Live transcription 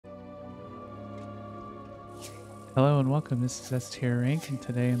Hello and welcome, this is S tier rank, and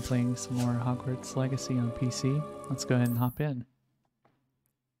today I'm playing some more Hogwarts Legacy on PC. Let's go ahead and hop in.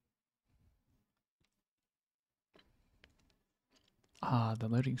 Ah, the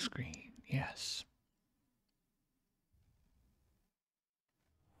loading screen, yes.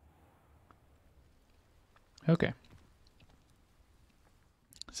 Okay.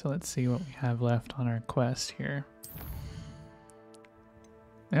 So let's see what we have left on our quest here.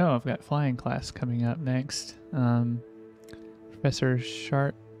 Oh, I've got flying class coming up next. Professor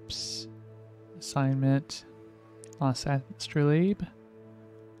Sharp's assignment, Lost Astrolabe.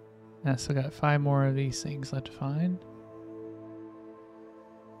 Yeah, so got 5 more of these things left to find.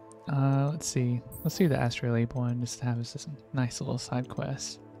 Let's see. Let's do the Astrolabe one just to have this nice little side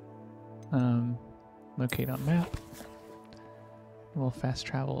quest. Locate on map. We'll fast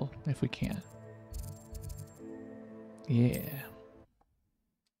travel if we can. Yeah.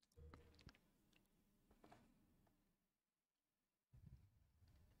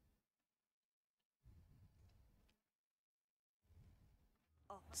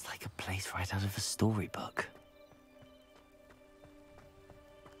 It's like a place right out of a storybook.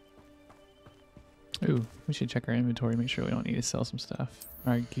 Ooh, we should check our inventory, make sure we don't need to sell some stuff.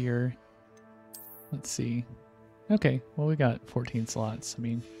 Our gear. Let's see. Okay, well we got 14 slots. I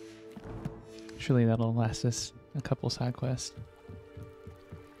mean, surely that'll last us a couple side quests.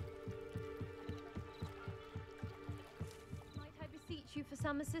 Might I beseech you for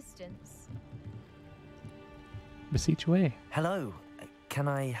some assistance? Beseech away. Hello, can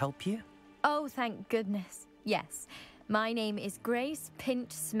I help you? Oh, thank goodness. Yes. My name is Grace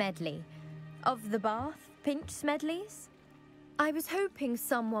Pinch Smedley. Of the Bath Pinch Smedleys? I was hoping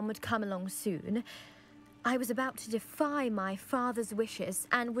someone would come along soon. I was about to defy my father's wishes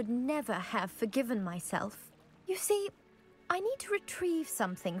and would never have forgiven myself. You see, I need to retrieve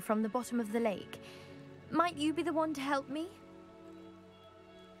something from the bottom of the lake. Might you be the one to help me?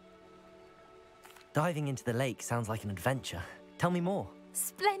 Diving into the lake sounds like an adventure. Tell me more.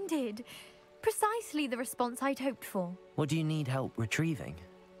 Splendid! Precisely the response I'd hoped for. What do you need help retrieving?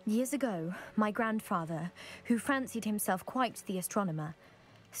 Years ago, my grandfather, who fancied himself quite the astronomer,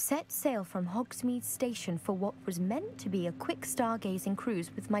 set sail from Hogsmeade Station for what was meant to be a quick stargazing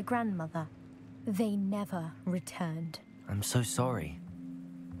cruise with my grandmother. They never returned. I'm so sorry.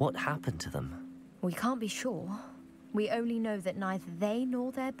 What happened to them? We can't be sure. We only know that neither they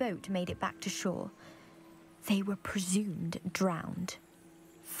nor their boat made it back to shore. They were presumed drowned.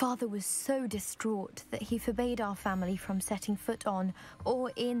 Father was so distraught that he forbade our family from setting foot on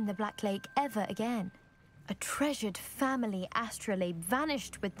or in the Black Lake ever again. A treasured family astrolabe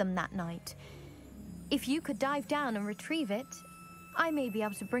vanished with them that night. If you could dive down and retrieve it, I may be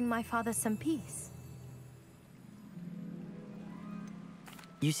able to bring my father some peace.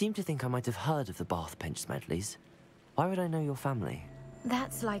 You seem to think I might have heard of the Bath Pinch Smedleys. Why would I know your family?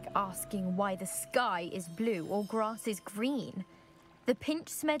 That's like asking why the sky is blue or grass is green. The Pinch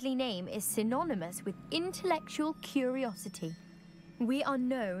Smedley name is synonymous with intellectual curiosity. We are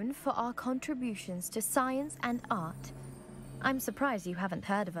known for our contributions to science and art. I'm surprised you haven't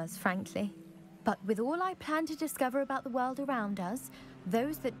heard of us, frankly. But with all I plan to discover about the world around us,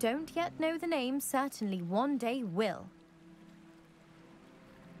 those that don't yet know the name certainly one day will.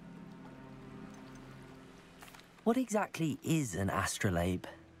 What exactly is an astrolabe?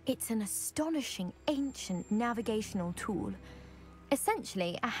 It's an astonishing ancient navigational tool.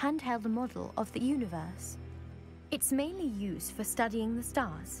 Essentially, a handheld model of the universe. It's mainly used for studying the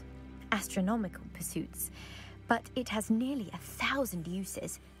stars, astronomical pursuits, but it has nearly 1,000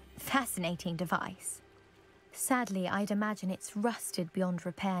 uses. Fascinating device. Sadly, I'd imagine it's rusted beyond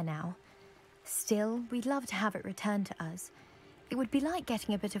repair now. Still, we'd love to have it returned to us. It would be like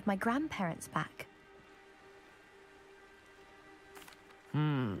getting a bit of my grandparents back.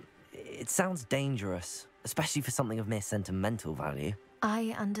 It sounds dangerous, especially for something of mere sentimental value.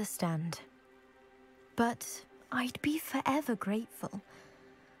 I understand. But I'd be forever grateful.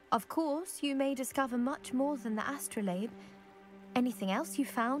 Of course, you may discover much more than the astrolabe. Anything else you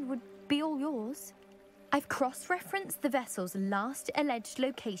found would be all yours. I've cross-referenced the vessel's last alleged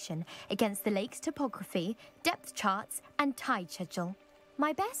location against the lake's topography, depth charts, and tide schedule.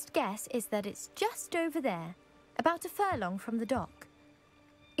 My best guess is that it's just over there, about a furlong from the dock.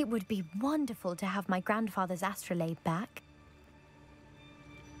 It would be wonderful to have my grandfather's astrolabe back.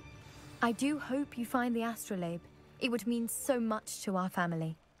 I do hope you find the astrolabe. It would mean so much to our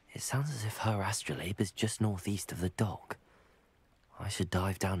family. It sounds as if her astrolabe is just northeast of the dock. I should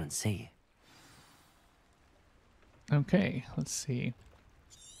dive down and see. Okay, let's see.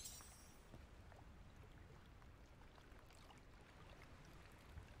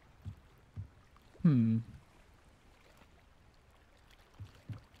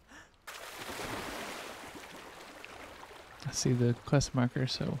 see the quest marker,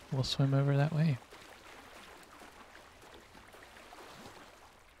 so we'll swim over that way.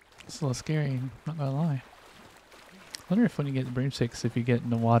 It's a little scary, not gonna lie. I wonder if when you get the broomsticks, if you get in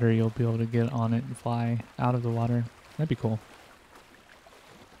the water, you'll be able to get on it and fly out of the water. That'd be cool.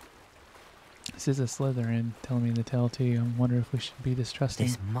 This is a Slytherin telling me the tale too. I wonder if we should be distrusting.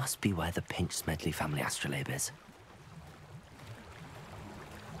 This must be where the Pinch Smedley family astrolabe is.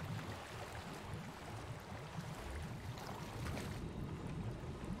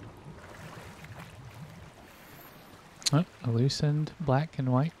 Oh, a loosened black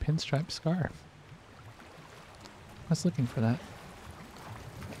and white pinstripe scarf. I was looking for that.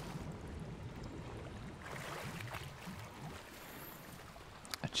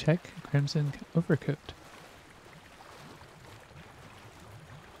 A check crimson overcoat.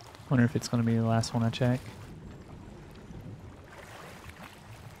 Wonder if it's going to be the last one I check.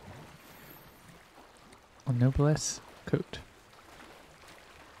 A noblesse coat.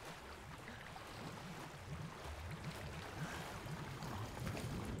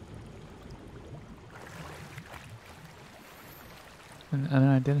 An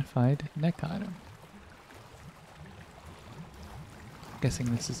unidentified neck item.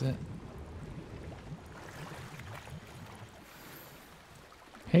 Guessing this is it.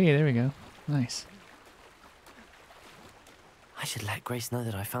 Hey, there we go. Nice. I should let Grace know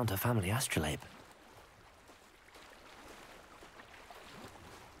that I found her family astrolabe.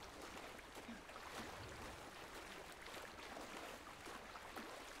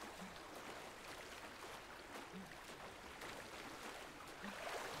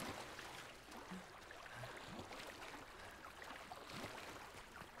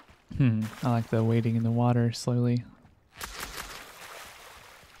 I like the wading in the water slowly.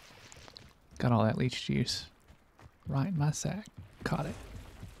 Got all that leech juice right in my sack. Caught it.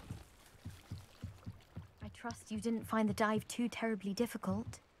 I trust you didn't find the dive too terribly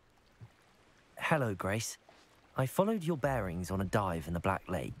difficult. Hello, Grace. I followed your bearings on a dive in the Black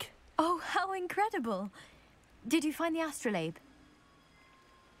Lake. Oh, how incredible! Did you find the astrolabe?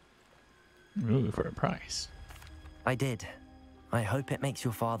 Ooh, for a price. I did. I hope it makes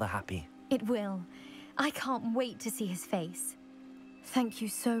your father happy. It will. I can't wait to see his face. Thank you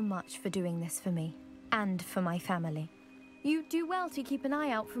so much for doing this for me, and for my family. You do well to keep an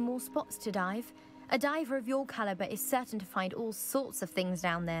eye out for more spots to dive. A diver of your caliber is certain to find all sorts of things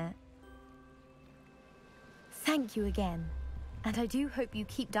down there. Thank you again, and I do hope you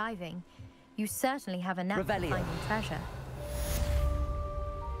keep diving. You certainly have a knack for finding treasure.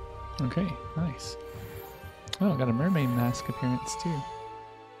 Okay, nice. Oh, got a mermaid mask appearance too.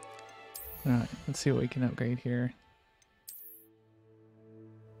 Alright, let's see what we can upgrade here.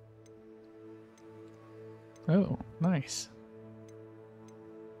 Oh, nice.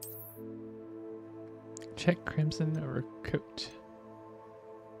 Check crimson overcoat.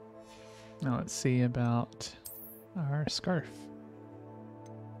 Now let's see about our scarf.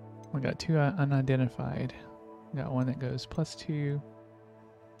 We got two unidentified. We got one that goes +2.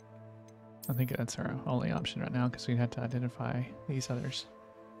 I think that's our only option right now because we had to identify these others.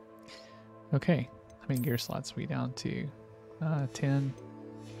 Okay, how many gear slots are we down to? 10.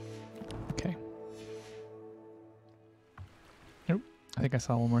 Okay. Nope. I think I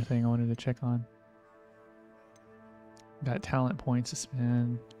saw one more thing I wanted to check on. Got talent points to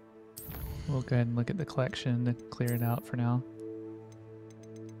spend. We'll go ahead and look at the collection to clear it out for now.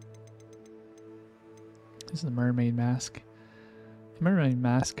 This is the mermaid mask. The mermaid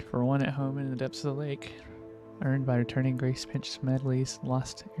mask for one at home in the depths of the lake, earned by returning Grace Pinch Smedley's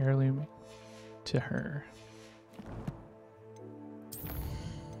lost heirloom to her.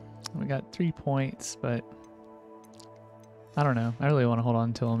 We got 3 points, but I don't know. I really want to hold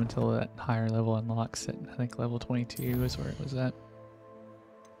on to them until that higher level unlocks it. I think level 22 is where it was at.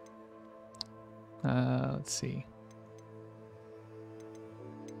 Let's see.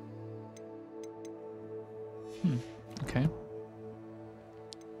 Okay.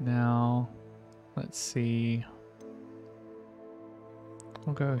 Now, let's see.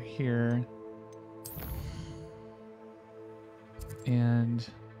 We'll go here. And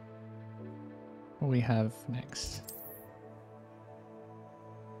what do we have next?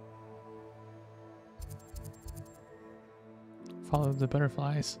 Follow the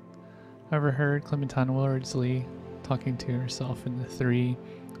butterflies. I overheard Clementine Willardsley talking to herself in the 3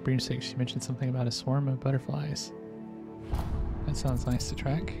 broomsticks. She mentioned something about a swarm of butterflies. That sounds nice to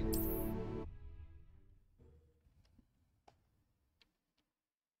track.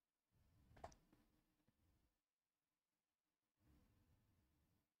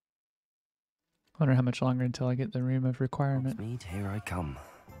 Wonder how much longer until I get the room of requirement. Mead, here I come.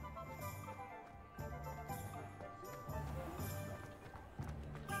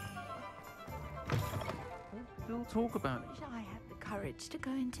 talk about it. Wish I had the courage to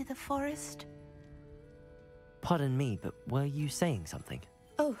go into the forest. Pardon me, but were you saying something?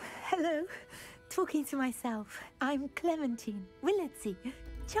 Oh, hello. Talking to myself. I'm Clementine Willardsey.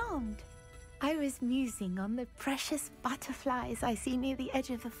 Charmed. I was musing on the precious butterflies I see near the edge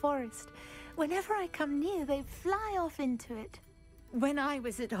of the forest. Whenever I come near, they fly off into it. When I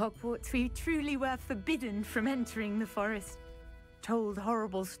was at Hogwarts, we truly were forbidden from entering the forest. Told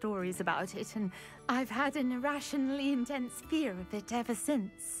horrible stories about it, and I've had an irrationally intense fear of it ever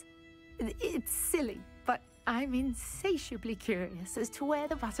since. It's silly, but I'm insatiably curious as to where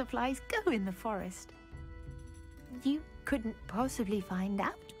the butterflies go in the forest. You couldn't possibly find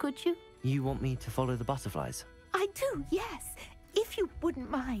out, could you? You want me to follow the butterflies? I do, yes, if you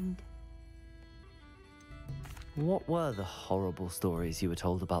wouldn't mind. What were the horrible stories you were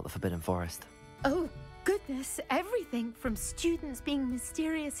told about the Forbidden Forest? Oh, goodness, everything from students being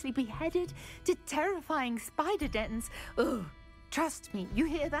mysteriously beheaded to terrifying spider dens. Oh, trust me, you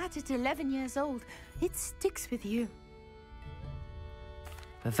hear that at 11 years old, it sticks with you.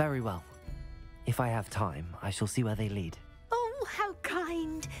 Very well. If I have time, I shall see where they lead. Oh, how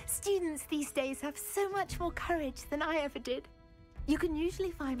kind. Students these days have so much more courage than I ever did. You can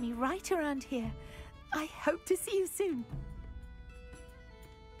usually find me right around here. I hope to see you soon.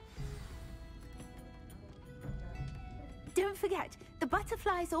 Don't forget, the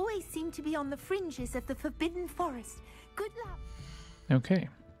butterflies always seem to be on the fringes of the Forbidden Forest. Good luck. Okay.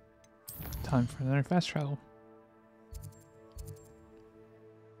 Time for another fast travel.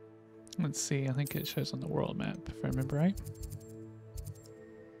 Let's see, I think it shows on the world map, if I remember right.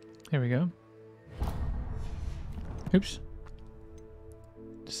 Here we go. Oops.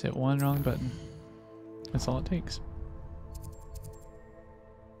 Just hit one wrong button. That's all it takes.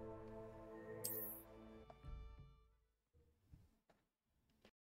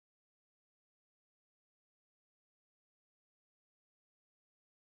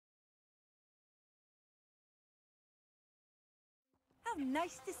 How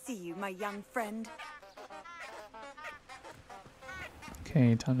nice to see you, my young friend.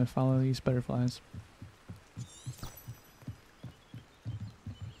 Okay, time to follow these butterflies.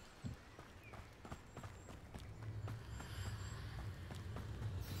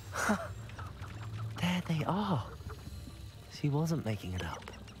 There they are. She wasn't making it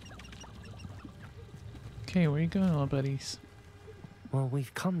up. Okay, where you going, little buddies? Well,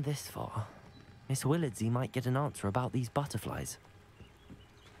 we've come this far. Miss Willardsey might get an answer about these butterflies.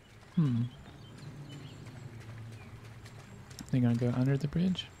 They gonna go under the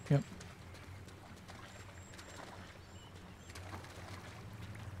bridge? Yep.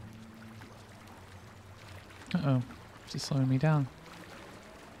 Uh-oh. She's slowing me down.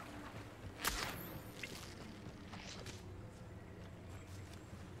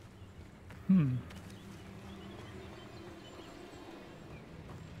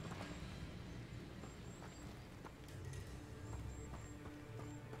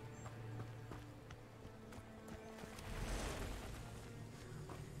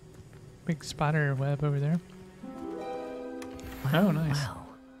 Big spider web over there. Oh, nice. Well,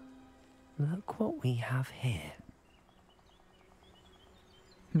 look what we have here.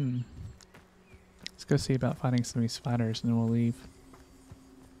 Let's go see about fighting some of these spiders and then we'll leave.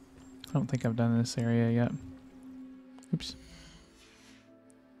 I don't think I've done this area yet. Oops.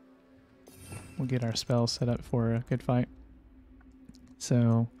 We'll get our spells set up for a good fight.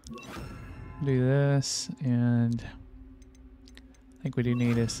 So, do this, and I think we do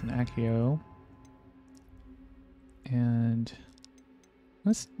need us an Accio. And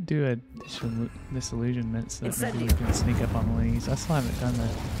let's do a disillusionment so that maybe we can sneak up on one of these. I still haven't done the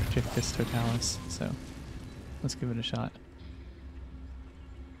Projectus Totalis, so let's give it a shot.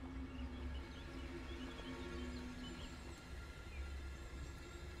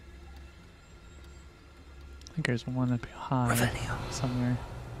 I think there's one up high somewhere.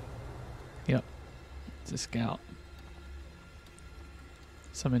 Yep, it's a scout.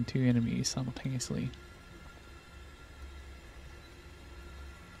 Summon 2 enemies simultaneously.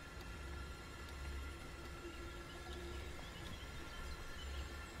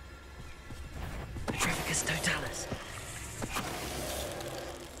 Projectus Totalis.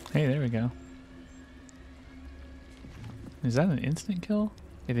 Hey, there we go. Is that an instant kill?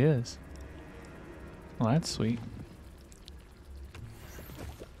 It is. Well, that's sweet.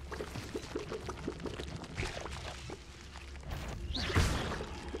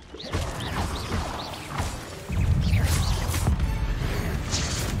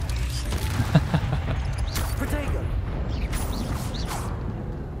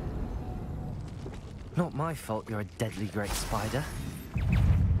 Not my fault you're a deadly great spider.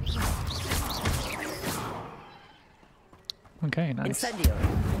 Okay, nice. Incendio.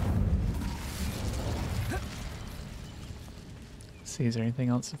 Let's see, is there anything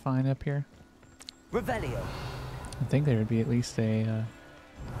else to find up here? Revelio. I think there would be at least a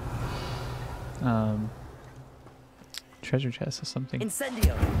treasure chest or something.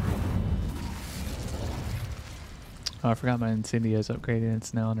 Incendio. Oh, I forgot my Incendio's upgraded.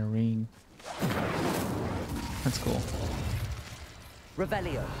 It's now in a ring. That's cool.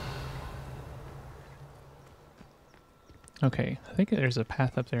 Revelio. Okay, I think there's a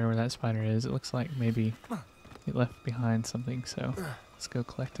path up there where that spider is. It looks like maybe it left behind something, so let's go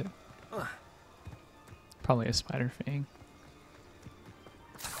collect it. Probably a spider fang.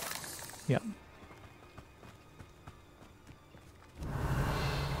 Yep.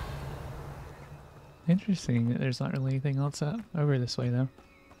 Interesting that there's not really anything else up over this way though.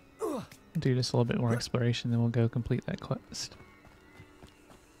 We'll do just a little bit more exploration, then we'll go complete that quest.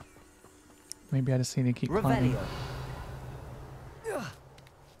 Maybe I just need to keep climbing.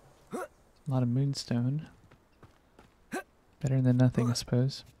 A lot of moonstone. Better than nothing, I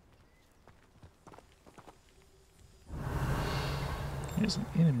suppose. There's an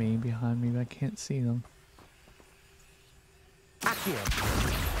enemy behind me, but I can't see them. Accio.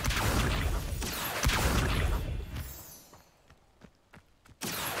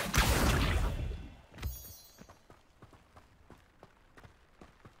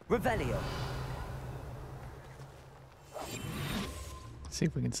 Revelio. See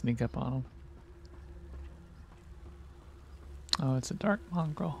if we can sneak up on them. Oh, it's a dark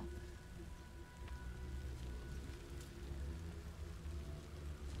mongrel.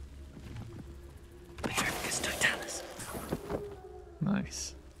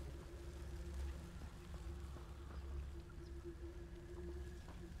 Nice.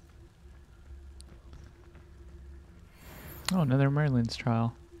 Oh, another Merlin's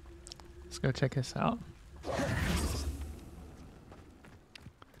trial. Let's go check this out.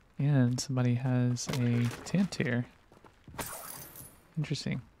 And somebody has a tent here.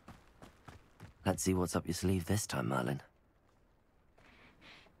 Interesting. Let's see what's up your sleeve this time, Merlin.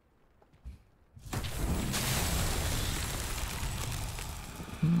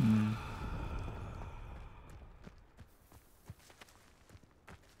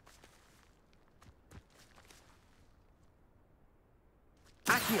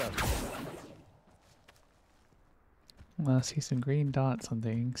 Accio. Well, I see some green dots on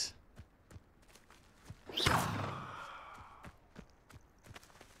things.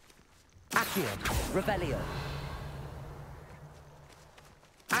 Accio. Revelio.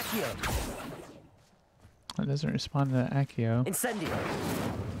 Accio. It doesn't respond to Accio. Incendio.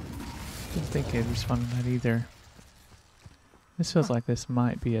 Didn't think it'd respond to that either. This feels like this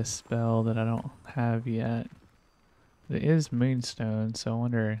might be a spell that I don't have yet. It is Moonstone, so I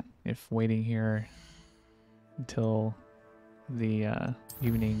wonder if waiting here until the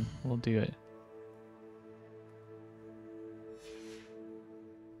evening will do it.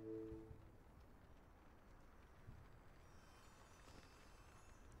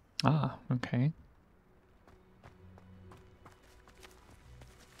 Ah, okay.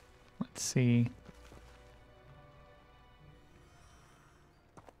 Let's see.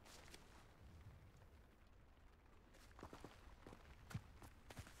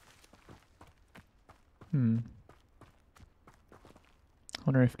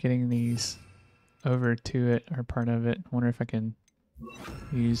 Wonder if getting these over to it are part of it. Wonder if I can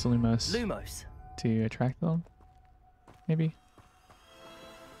use Lumos to attract them. Maybe.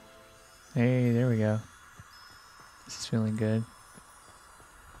 Hey, there we go. This is feeling good.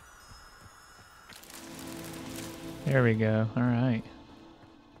 There we go. Alright.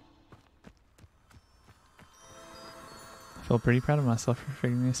 I feel pretty proud of myself for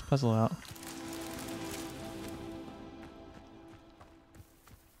figuring this puzzle out.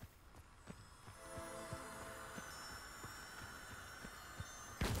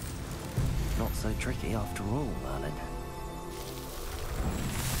 Not so tricky after all, Merlin.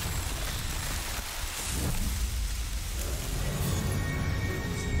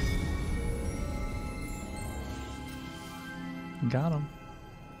 Got him.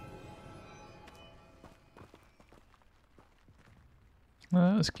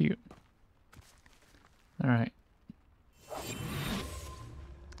 Well, that was cute. Alright.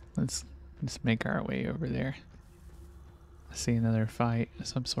 Let's make our way over there. I see another fight of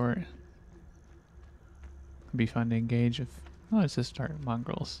some sort. It'd be fun to engage if... Oh, it's just dark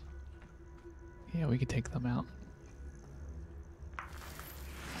mongrels. Yeah, we could take them out.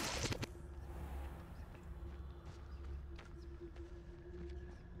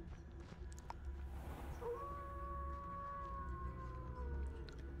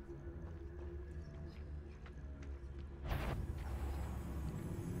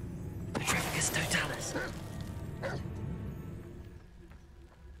 Vicus Totalis.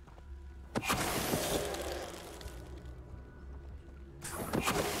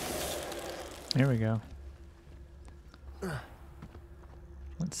 There we go.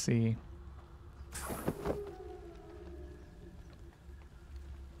 Let's see.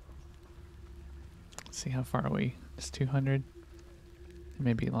 Let's see how far are we? Just 200. It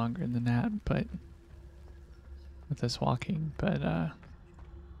may be longer than that, but with us walking, but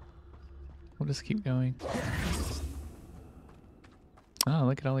we'll just keep going. Oh,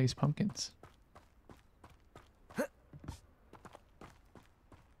 look at all these pumpkins.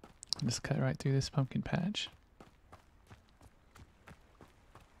 Just cut right through this pumpkin patch.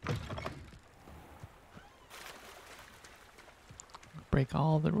 Break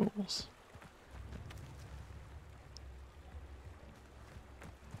all the rules.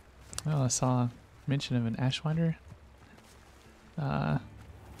 Oh, I saw mention of an Ashwinder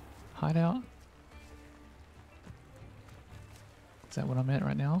hideout. Is that what I'm at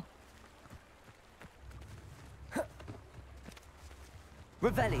right now?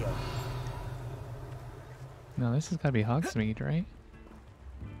 Revelio. No, this has got to be Hogsmeade, right?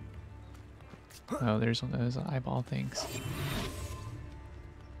 Oh, there's one of those eyeball things.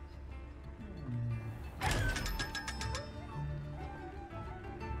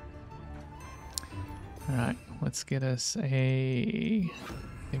 Alright, let's get us a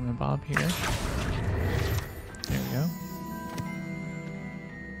thingamabob here. There we go.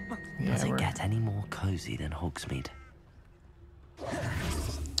 Yeah, Does it get any more cozy than Hogsmeade?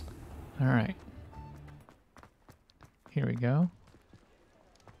 Alright. Here we go.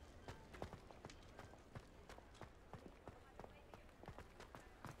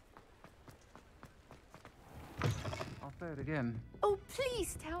 I'll say it again. Oh,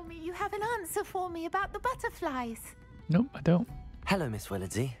 please tell me you have an answer for me about the butterflies. Nope, I don't. Hello, Miss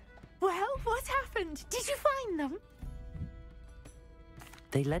Willardsey. Well, what happened? Did you find them?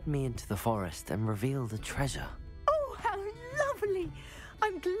 They led me into the forest and revealed a treasure. Oh, how lovely!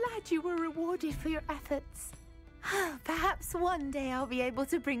 I'm glad you were rewarded for your efforts. Perhaps one day I'll be able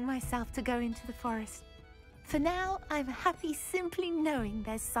to bring myself to go into the forest. For now, I'm happy simply knowing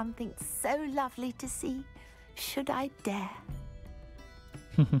there's something so lovely to see, should I dare.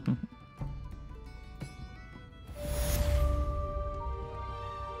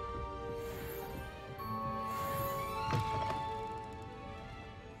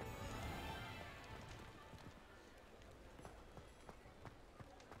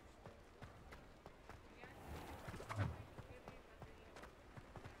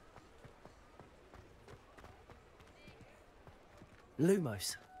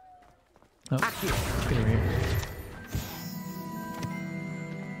 Lumos. Oh, let's get over here.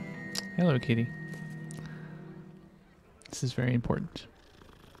 Hello, kitty. This is very important.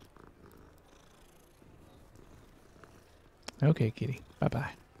 Okay, kitty.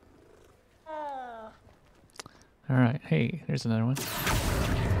 Bye-bye. Alright, hey, there's another one.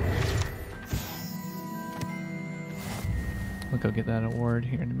 We'll go get that award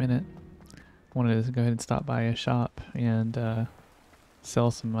here in a minute. Wanted to go ahead and stop by a shop and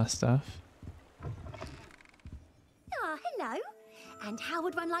sell some of my stuff. Ah, hello. And how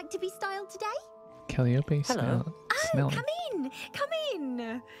would one like to be styled today? Calliope Hello. Snelling. Come in, come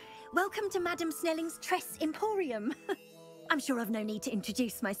in. Welcome to Madame Snelling's Tress Emporium. I'm sure I've no need to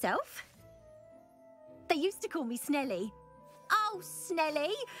introduce myself. They used to call me Snelly. Oh,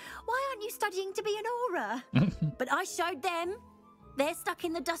 Snelly, why aren't you studying to be an aura? But I showed them. They're stuck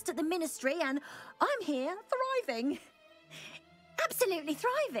in the dust at the ministry and I'm here thriving. Absolutely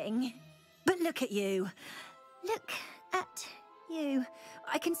thriving. But look at you. Look at you.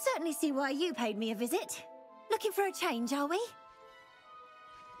 I can certainly see why you paid me a visit. Looking for a change, are we?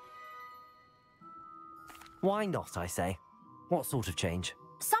 Why not, I say? What sort of change?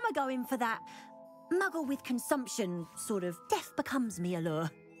 Some are going for that muggle with consumption, sort of death becomes me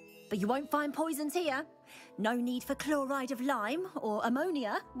allure. But you won't find poisons here. No need for chloride of lime or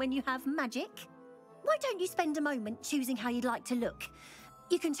ammonia when you have magic. Why don't you spend a moment choosing how you'd like to look?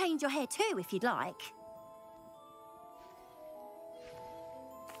 You can change your hair too if you'd like.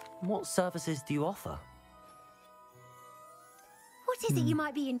 What services do you offer? What is it you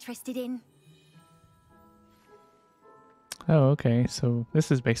might be interested in? Oh, okay. So this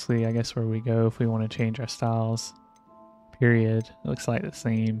is basically, I guess, where we go if we want to change our styles. Period. It looks like the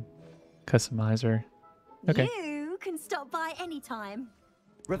same customizer. Okay. You can stop by anytime.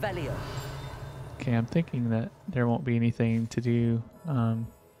 Revelio. Okay, I'm thinking that there won't be anything to do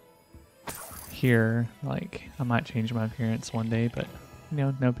here. Like, I might change my appearance one day, but, you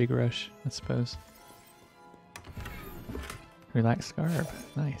know, no big rush, I suppose. Relaxed garb.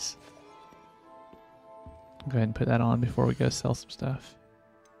 Nice. Go ahead and put that on before we go sell some stuff.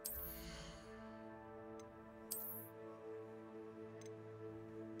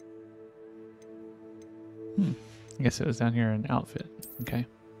 I guess it was down here in outfit. Okay.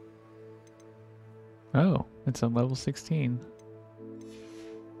 Oh, it's a level 16.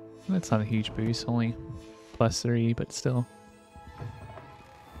 That's not a huge boost, only +3, but still.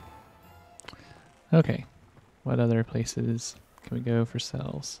 Okay. What other places can we go for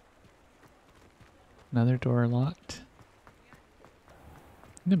sales? Another door locked.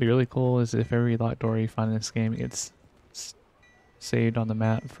 It'd be really cool is if every locked door you find in this game gets saved on the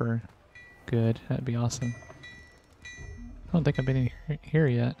map for good. That'd be awesome. I don't think I've been in here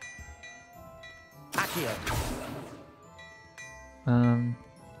yet.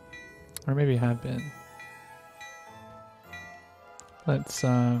 Or maybe I have been. Let's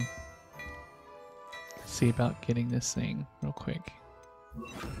see about getting this thing real quick.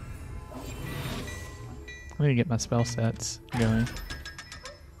 I need to get my spell sets going.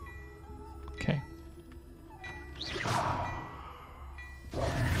 Okay.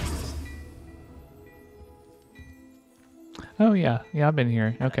 Oh yeah, I've been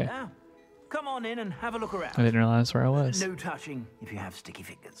here. Okay. Come on in and have a look around. I didn't realize where I was. No touching if you have sticky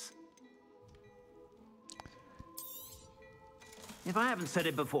fingers. If I haven't said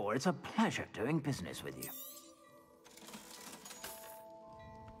it before, it's a pleasure doing business with you.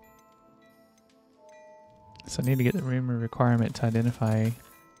 So I need to get the room requirement to identify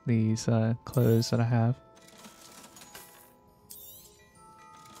these clothes that I have.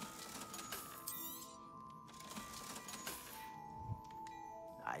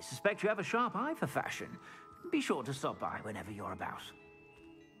 I suspect you have a sharp eye for fashion. Be sure to stop by whenever you're about.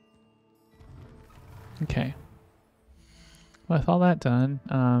 Okay. Well, with all that done,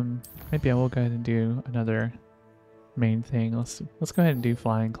 maybe I will go ahead and do another main thing. Let's go ahead and do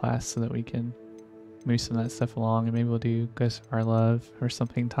flying class so that we can move some of that stuff along, and maybe we'll do Ghost of Our Love or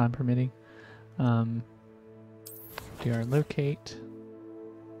something, time permitting. Do our locate,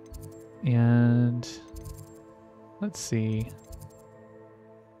 and let's see.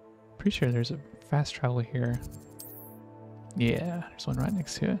 Pretty sure there's a fast travel here. Yeah, there's one right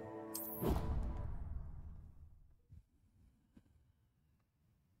next to it.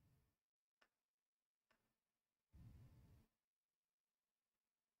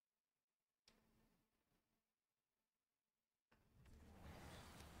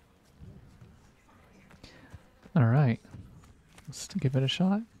 All right, let's give it a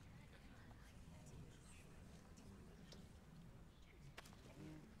shot.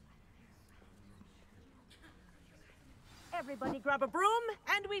 Everybody grab a broom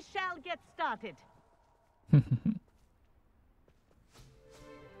and we shall get started.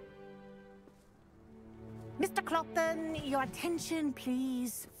 Mr. Clopton, your attention,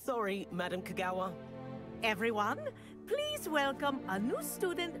 please. Sorry, Madam Kagawa. Everyone, please welcome a new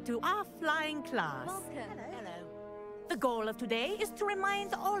student to our flying class. Hello. The goal of today is to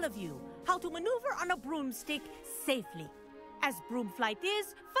remind all of you how to maneuver on a broomstick safely, as broom flight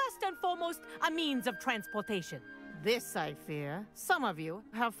is, first and foremost, a means of transportation. This, I fear, some of you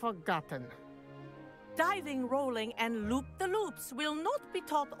have forgotten. Diving, rolling, and loop-the-loops will not be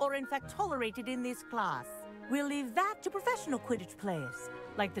taught or in fact tolerated in this class. We'll leave that to professional Quidditch players,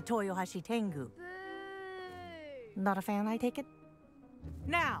 like the Toyohashi Tengu. Not a fan, I take it?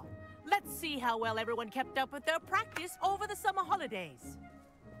 Now, let's see how well everyone kept up with their practice over the summer holidays.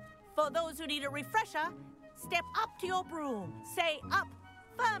 For those who need a refresher, step up to your broom, say up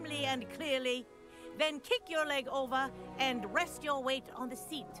firmly and clearly, then kick your leg over and rest your weight on the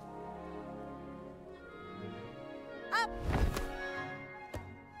seat. Up!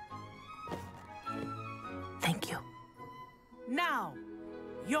 Thank you. Now,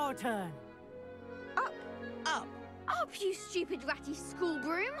 your turn. Up! Up! Up, you stupid ratty school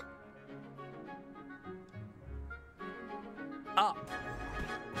broom! Up!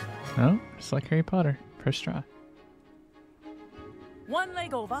 Oh, just like Harry Potter. First try. One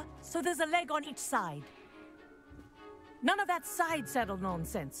leg over, so there's a leg on each side. None of that side saddle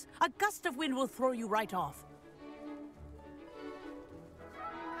nonsense. A gust of wind will throw you right off.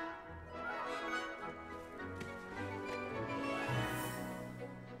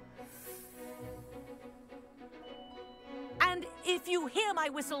 And if you hear my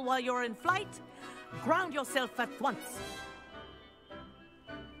whistle while you're in flight, ground yourself at once.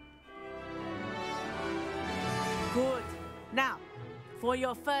 Good. Now, for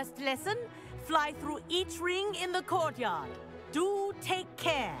your first lesson, fly through each ring in the courtyard. Do take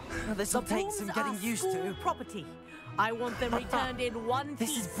care. This The will take some brooms getting are used school to. property. I want them returned in one piece.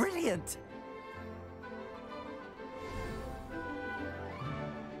 This is brilliant.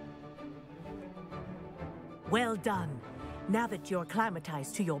 Well done. Now that you're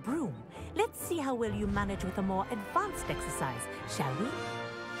acclimatized to your broom, let's see how well you manage with a more advanced exercise, shall we?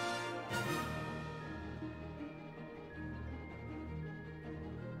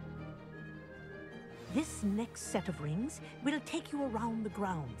 This next set of rings will take you around the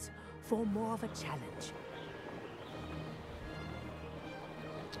grounds for more of a challenge.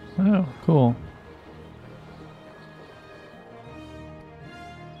 Oh, cool.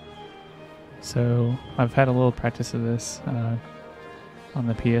 So I've had a little practice of this on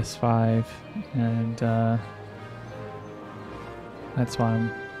the PS5, and that's why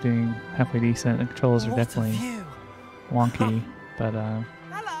I'm doing halfway decent. The controls are definitely wonky, but Hello.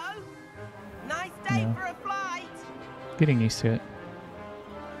 Nice day for a flight. getting used to it.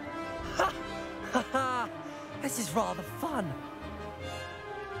 Ha! This is rather fun.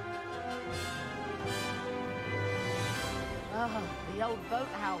 Oh, the old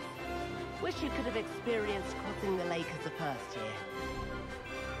boathouse. Wish you could have experienced crossing the lake as a first year.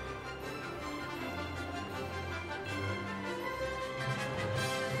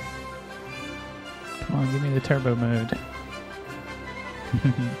 Come on, give me the turbo mode.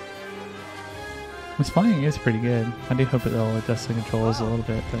 This flying is pretty good. I do hope it'll adjust the controls a little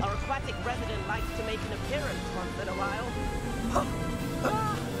bit, but Our aquatic resident likes to make an appearance once in a while.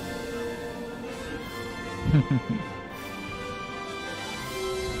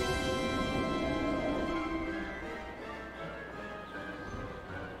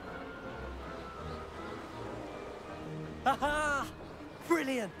 Haha!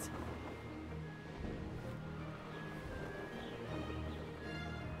 Brilliant!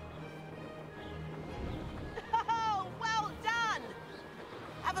 Oh, well done!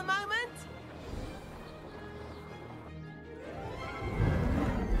 Have a moment?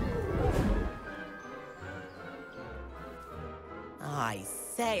 I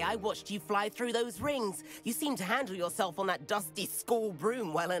say, I watched you fly through those rings. You seem to handle yourself on that dusty school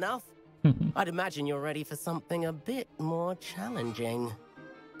broom well enough. I'd imagine you're ready for something a bit more challenging.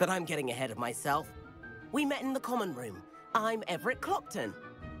 But I'm getting ahead of myself. We met in the common room. I'm Everett Clopton.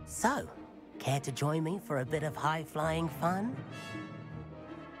 So, care to join me for a bit of high-flying fun?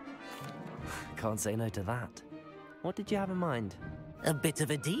 Can't say no to that. What did you have in mind? A bit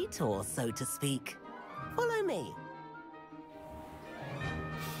of a detour, so to speak. Follow me.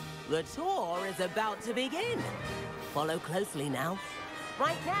 The tour is about to begin. Follow closely now.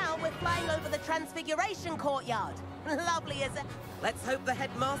 Right now, we're flying over the Transfiguration Courtyard. Lovely as a... Let's hope the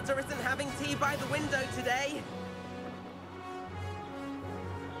headmaster isn't having tea by the window today.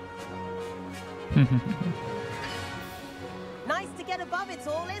 Nice to get above it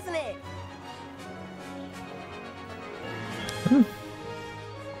all, isn't it?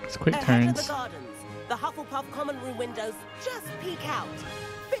 it's quick Ahead of turns. the gardens, the Hufflepuff common room windows just peek out.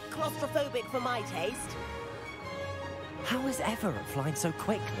 Bit claustrophobic for my taste. How is Everett flying so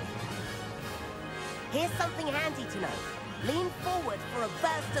quickly? Here's something handy to know. Lean forward for a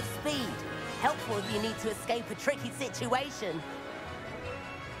burst of speed. Helpful if you need to escape a tricky situation.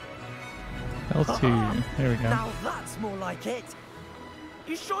 L2. There we go. Now that's more like it.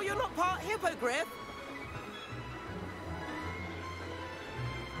 You sure you're not part hippogriff?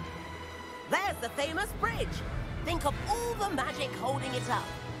 There's the famous bridge. Think of all the magic holding it up.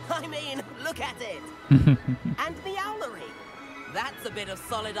 I mean, look at it. And the owlery. That's a bit of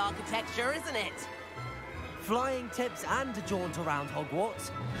solid architecture, isn't it? Flying tips and a jaunt around Hogwarts.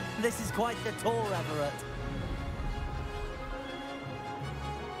 This is quite the tour, Everett.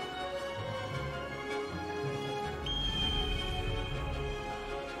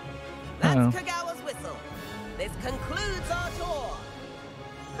 That's Kagawa's whistle. This concludes our tour.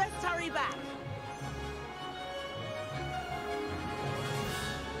 Best hurry back.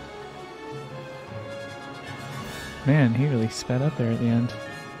 Man, he really sped up there at the end.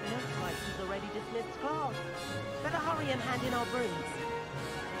 Looks like he's already dismissed class. Better hurry and hand in our brooms.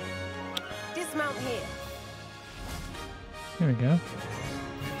 Dismount here. There we go.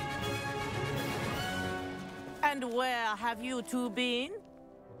 And where have you two been?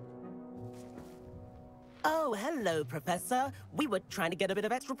 Oh, hello, Professor. We were trying to get a bit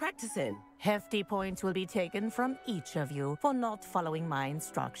of extra practice in. Hefty points will be taken from each of you for not following my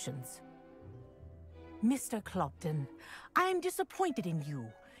instructions. Mr. Clopton, I'm disappointed in you.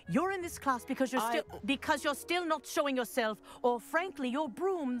 You're in this class because you're still not showing yourself, or frankly, your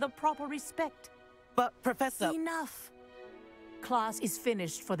broom, the proper respect. But, Professor... Enough. Class is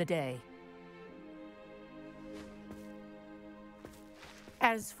finished for the day.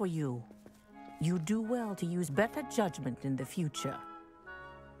 As for you, you do well to use better judgment in the future.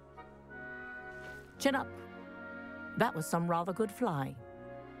 Chin up. That was some rather good flying.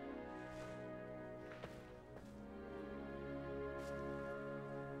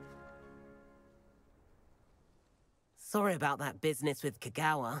 Sorry about that business with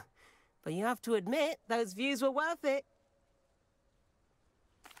Kagawa, but you have to admit, those views were worth it.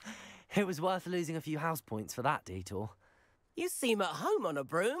 It was worth losing a few house points for that detour. You seem at home on a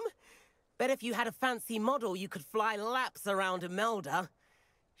broom. Bet if you had a fancy model, you could fly laps around Imelda.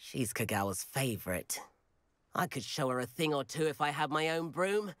 She's Kagawa's favorite. I could show her a thing or two if I had my own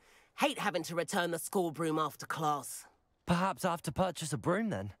broom. Hate having to return the school broom after class. Perhaps I have to purchase a broom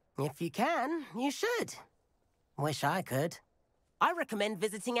then? If you can, you should. Wish I could. I recommend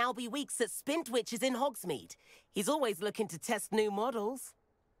visiting Albie Weeks at Spintwitches in Hogsmeade. He's always looking to test new models.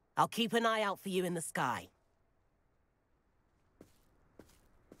 I'll keep an eye out for you in the sky.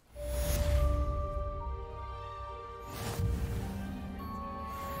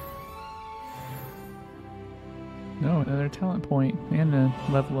 No, another talent point and a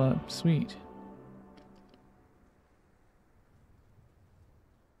level up. Sweet.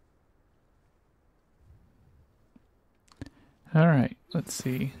 All right, let's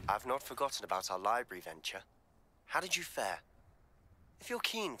see. I've not forgotten about our library venture. How did you fare? If you're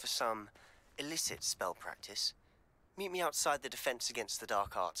keen for some illicit spell practice, meet me outside the Defense Against the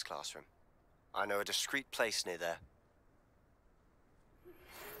Dark Arts classroom. I know a discreet place near there.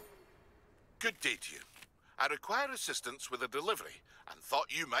 Good day to you. I require assistance with a delivery and thought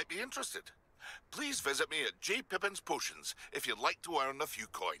you might be interested. Please visit me at J. Pippin's Potions if you'd like to earn a few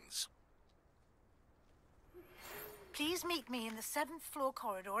coins. Please meet me in the 7th floor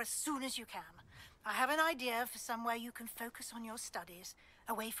corridor as soon as you can. I have an idea for somewhere you can focus on your studies,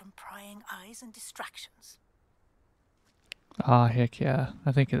 away from prying eyes and distractions. Ah, heck yeah.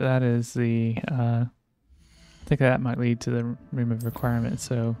 I think that is the, I think that might lead to the room of requirements,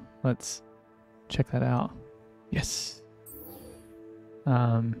 so let's check that out. Yes.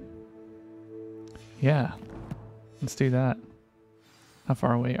 Yeah. Let's do that. How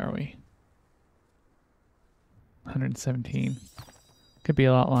far away are we? 117. Could be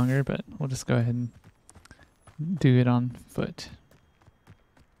a lot longer, but we'll just go ahead and do it on foot.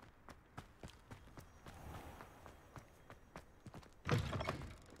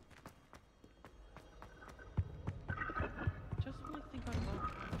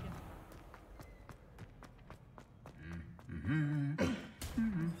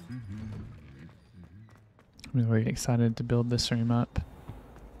 I'm really excited to build this room up.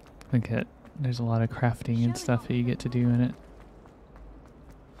 I think there's a lot of crafting and stuff that you get to do in it.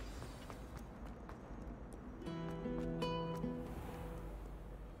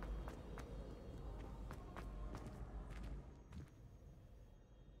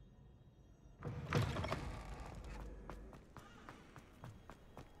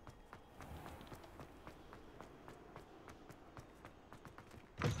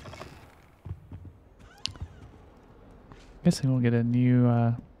 Guessing we'll get a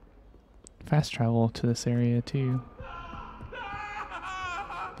new fast travel to this area too.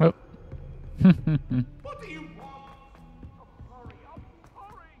 Oh.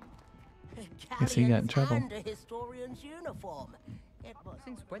 Guess he got in trouble.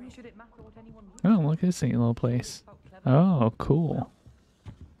 Since when should it matter what anyone Oh, look at this neat little place. Oh, cool.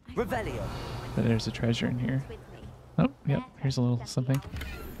 Revelio. But there's a treasure in here. Oh, yep. Here's a little something.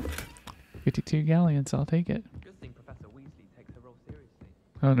 52 galleons. I'll take it.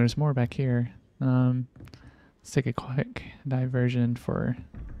 Oh, there's more back here. Let's take a quick diversion for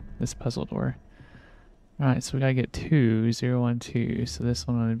this puzzle door. Alright, so we gotta get 2, 0, 1, 2. So this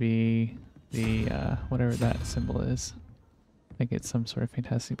one would be the, whatever that symbol is. I think it's some sort of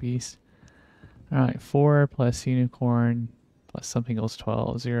fantastic beast. Alright, 4 plus unicorn plus something equals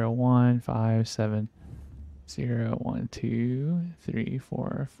 12. 0, 1, 5, 7. 0, 1, 2, 3,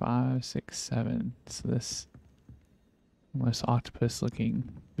 4, 5, 6, 7. So this almost octopus looking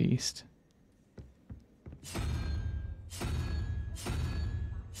beast.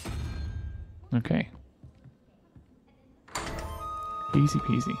 Okay. Easy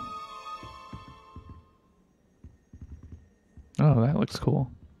peasy. Oh, that looks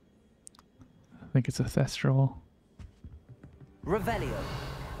cool. I think it's a thestral. Revelio.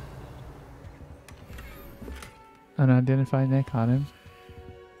 Unidentified neck on him.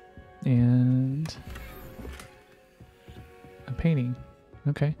 And a painting.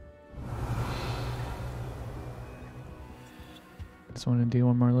 Okay. Just want to do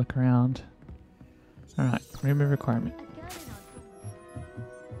one more look around. Alright, room of requirement.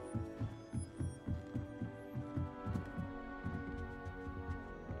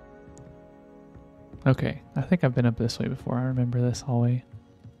 Okay, I think I've been up this way before. I remember this hallway.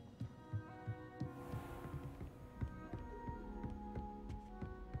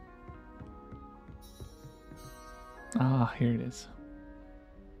 Ah, here it is.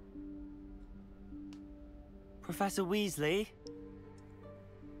 Professor Weasley.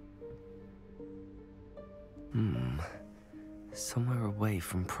 Somewhere away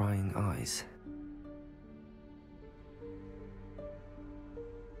from prying eyes.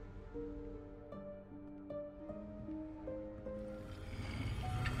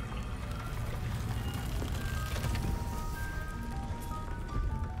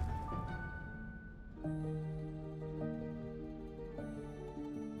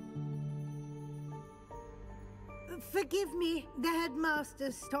 Forgive me, the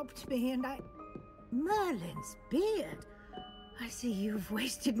headmaster stopped me and I... Merlin's beard. I see you've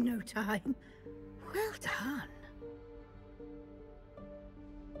wasted no time. Well done.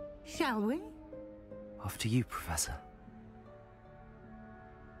 Shall we? Off to you, Professor.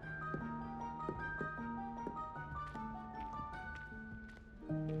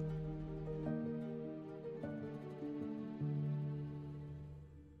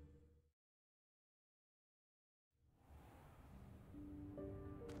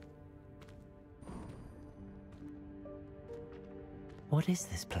 What is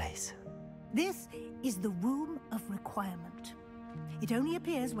this place? This is the Room of Requirement. It only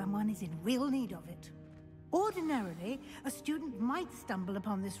appears when one is in real need of it. Ordinarily, a student might stumble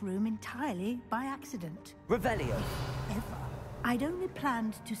upon this room entirely by accident. Revelio. However, I'd only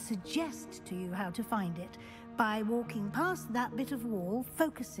planned to suggest to you how to find it by walking past that bit of wall,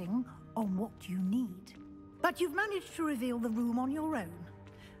 focusing on what you need. But you've managed to reveal the room on your own.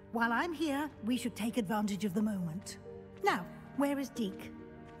 While I'm here, we should take advantage of the moment. Now, where is Deke?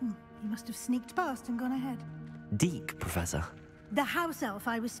 He must have sneaked past and gone ahead. Deke, Professor. The house elf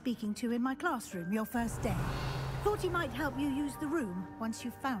I was speaking to in my classroom your first day. Thought he might help you use the room once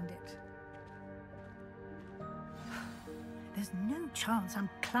you've found it. There's no chance I'm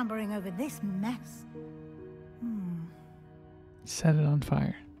clambering over this mess. Set it on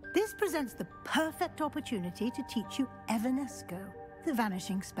fire. This presents the perfect opportunity to teach you Evanesco, the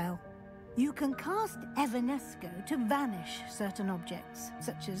vanishing spell. You can cast Evanesco to vanish certain objects,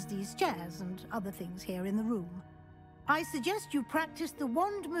 such as these chairs and other things here in the room. I suggest you practice the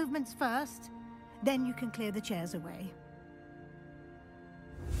wand movements first, then you can clear the chairs away.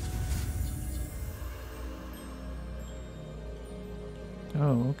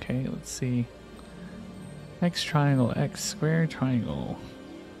 Oh, okay, let's see. X triangle, X square, triangle.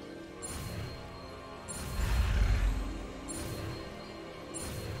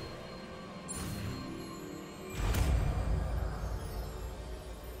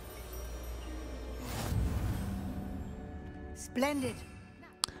 Splendid.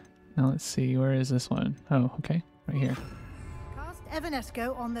 Now let's see, where is this one? Oh, okay, right here. Cast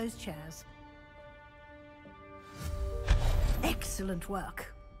Evanesco on those chairs. Excellent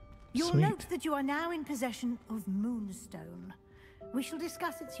work. You'll Sweet. note that you are now in possession of Moonstone. We shall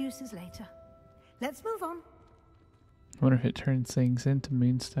discuss its uses later. Let's move on. I wonder if it turns things into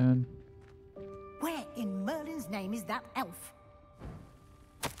Moonstone. Where in Merlin's name is that elf?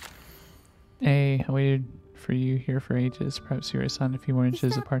 Hey, I waited for you here for ages. Perhaps you were assigned a few more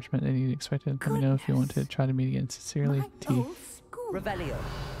inches of parchment than you'd expected. Let me know if you want to try to meet again. Sincerely, T. Revelio.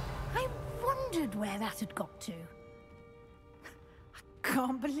 I wondered where that had got to. I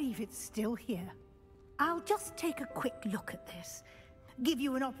can't believe it's still here. I'll just take a quick look at this. Give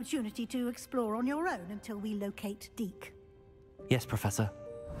you an opportunity to explore on your own until we locate Deke. Yes, Professor.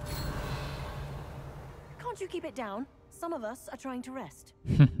 Can't you keep it down? Some of us are trying to rest.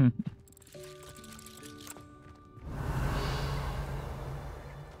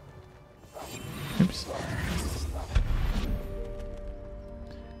 Oops.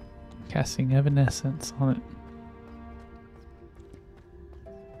 Casting evanescence on it.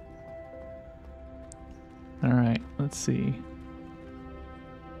 Alright, let's see.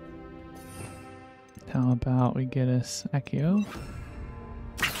 How about we get us Accio?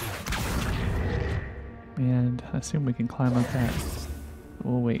 And I assume we can climb up that.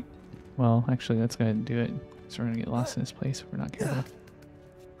 We'll wait. Well, actually, let's go ahead and do it. So we're gonna get lost in this place if we're not careful.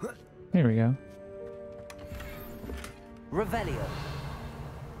 There we go. Revelio.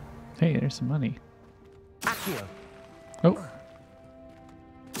 Hey, there's some money. Accio. Oh.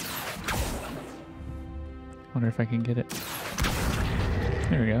 Wonder if I can get it.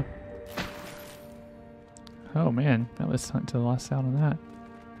 There we go. Oh man, that was time to lost out on that.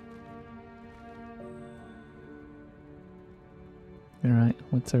 Alright,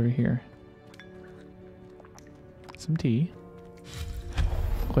 what's over here? Some tea.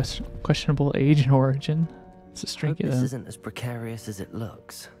 Questionable age and origin. It's a Hope stringy this though. isn't as precarious as it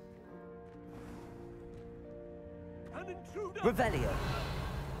looks. Revelio.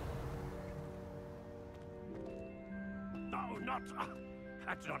 No, not...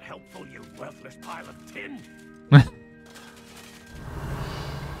 that's not helpful, you worthless pile of tin.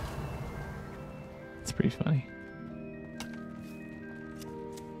 pretty funny.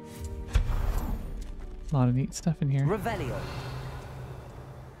 A lot of neat stuff in here. Revelio.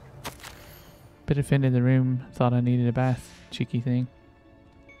 Bit offended the room. Thought I needed a bath. Cheeky thing.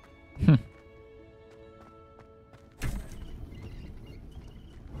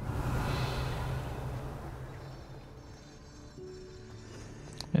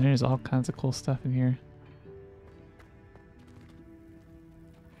 And there's all kinds of cool stuff in here.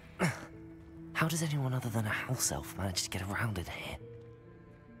 How does anyone other than a house elf manage to get around in here?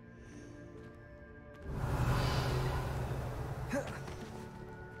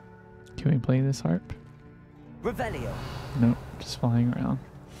 Can we play this harp? Revelio. Nope, just flying around.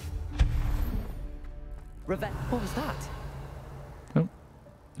 What was that? Nope,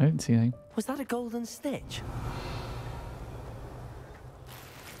 I didn't see anything. Was that a golden stitch?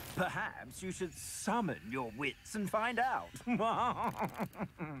 Perhaps you should summon your wits and find out.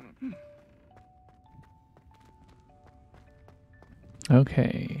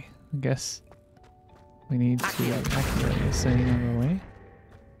 Okay, I guess we need to activate this thing on the way.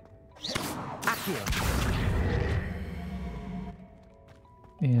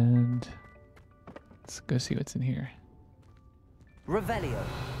 And let's go see what's in here. Revelio.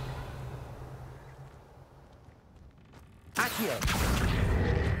 Accio.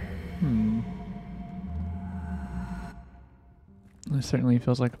 This certainly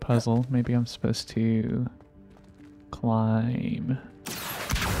feels like a puzzle. Maybe I'm supposed to climb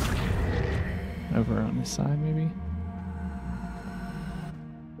over on this side, maybe?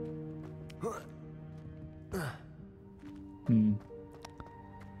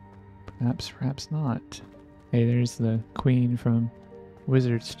 Perhaps not. Hey, there's the queen from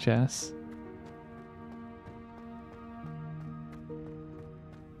Wizard's Chess.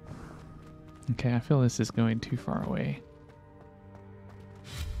 Okay, I feel this is going too far away.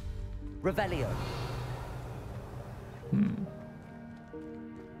 Revelio.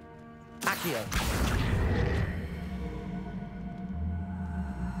 Accio.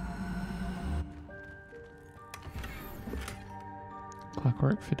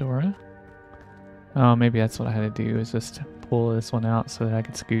 Clockwork Fedora. Oh, maybe that's what I had to do, is just pull this one out so that I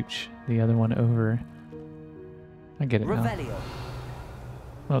could scooch the other one over. I get it now. Revelio.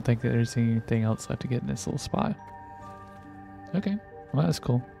 I don't think that there's anything else left to get in this little spot. Okay, well that's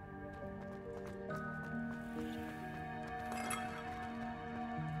cool.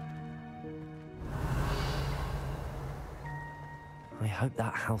 I hope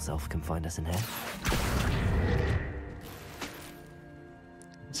that house elf can find us in here.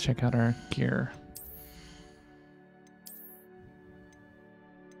 Let's check out our gear.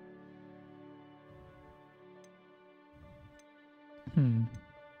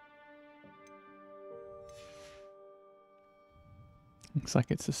 Looks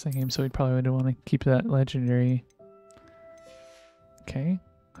like it's the same, so we probably would want to keep that legendary. Okay,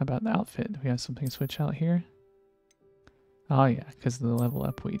 how about the outfit? Do we have something to switch out here? Oh yeah, because of the level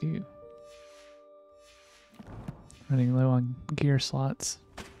up we do. Running low on gear slots.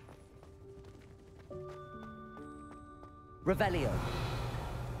 Revelio.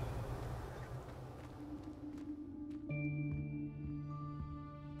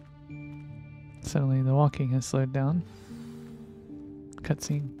 Suddenly the walking has slowed down.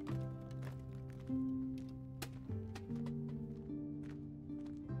 Cutscene.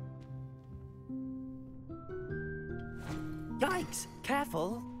 Yikes!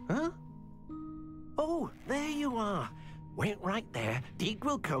 Careful! Huh? Oh, there you are. Wait right there. Deke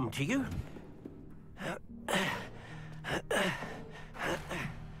will come to you.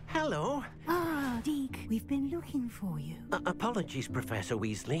 Hello. Ah, Deke, we've been looking for you. Apologies, Professor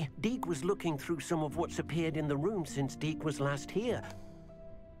Weasley. Deke was looking through some of what's appeared in the room since Deke was last here.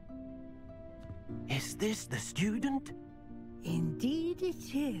 Is this the student? Indeed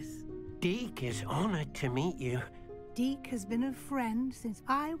it is. Deke is honored to meet you. Deke has been a friend since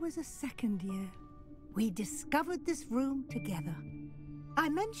I was a second year. We discovered this room together. I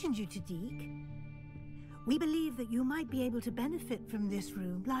mentioned you to Deke. We believe that you might be able to benefit from this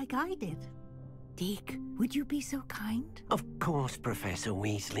room like I did. Deke, would you be so kind? Of course, Professor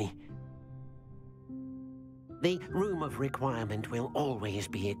Weasley. The Room of Requirement will always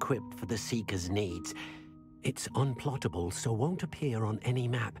be equipped for the Seeker's needs. It's unplottable, so won't appear on any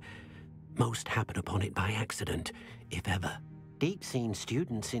map. Most happen upon it by accident, if ever. Deep seen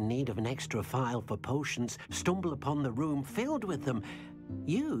students in need of an extra file for potions stumble upon the room filled with them.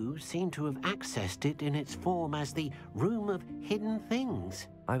 You seem to have accessed it in its form as the Room of Hidden Things.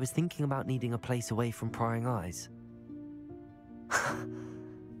 I was thinking about needing a place away from prying eyes.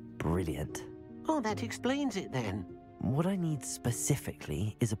 Brilliant. Oh, that explains it then. What I need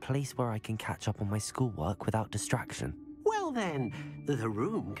specifically is a place where I can catch up on my schoolwork without distraction. Well then, the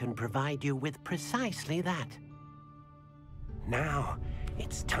room can provide you with precisely that. Now,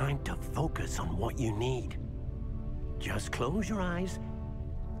 it's time to focus on what you need. Just close your eyes.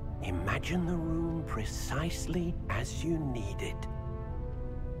 Imagine the room precisely as you need it.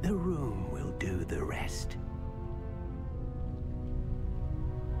 The room will do the rest.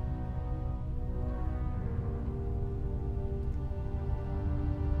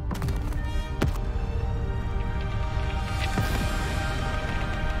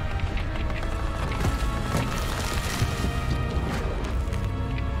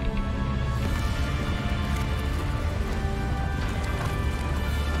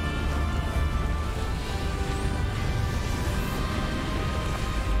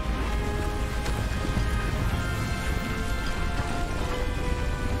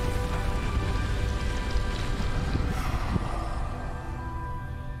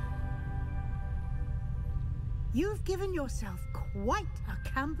 You've given yourself quite a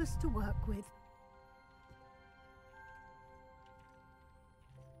canvas to work with.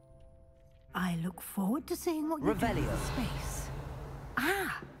 I look forward to seeing what you do with the space.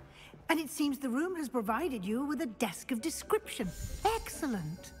 Ah, and it seems the room has provided you with a desk of description.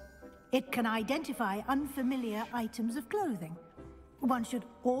 Excellent. It can identify unfamiliar items of clothing. One should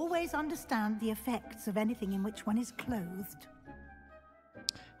always understand the effects of anything in which one is clothed.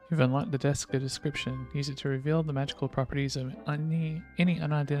 You've unlocked the desk of description. Use it to reveal the magical properties of any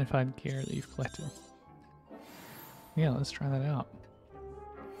unidentified gear that you've collected. Yeah, let's try that out.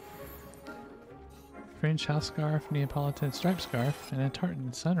 Fringe house scarf, Neapolitan striped scarf, and a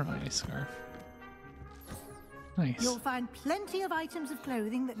tartan sunrise scarf. Nice. You'll find plenty of items of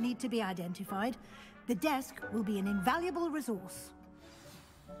clothing that need to be identified. The desk will be an invaluable resource.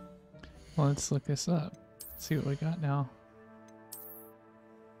 Well, let's look this up. See what we got now.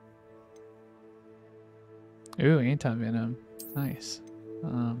 Ooh, anti-venom. Nice.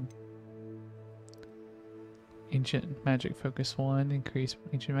 Ancient magic focus 1. Increase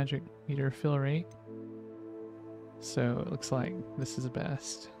ancient magic meter fill rate. So it looks like this is the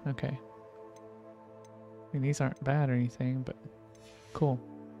best. Okay. I mean, these aren't bad or anything, but cool.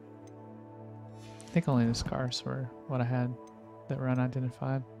 I think only the scarves were what I had that were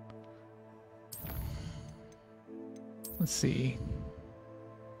unidentified. Let's see.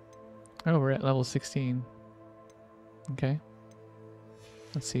 Oh, we're at level 16. Okay.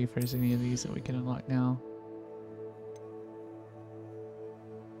 Let's see if there's any of these that we can unlock now.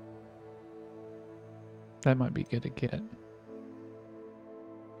 That might be good to get.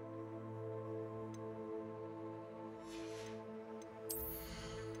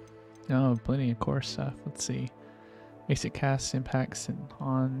 Oh, plenty of core stuff. Let's see. Basic cast impacts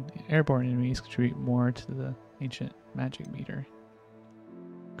on airborne enemies contribute more to the ancient magic meter.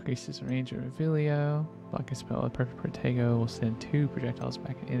 Increases range of Revelio. Block a spell with Perfect Protego will send 2 projectiles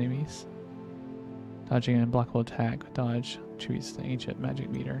back at enemies. Dodging an unblockable attack with dodge contributes to the ancient magic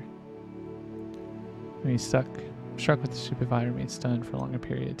meter. When he's struck with the stupefy, remains stunned for a longer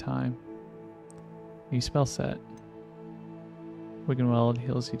period of time. New spell set. Wigan Weld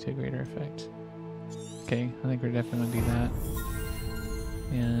heals you to a greater effect. Okay, I think we're definitely going to do that.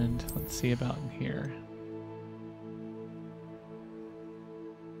 And let's see about in here.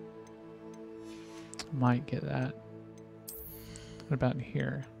 Might get that. What about in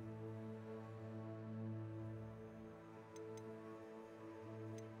here?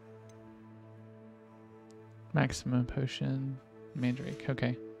 Maximum potion, mandrake.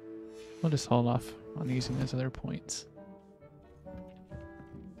 Okay, we'll just hold off on using those other points.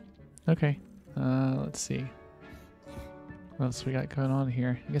 Okay, let's see. What else we got going on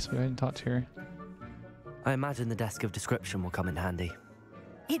here? I guess we'll go ahead and talk to her. I imagine the desk of description will come in handy.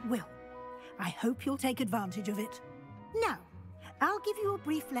 It will. I hope you'll take advantage of it. Now, I'll give you a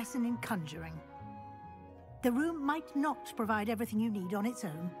brief lesson in conjuring. The room might not provide everything you need on its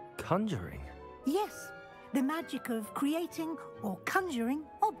own. Conjuring? Yes, the magic of creating or conjuring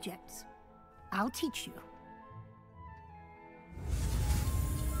objects. I'll teach you.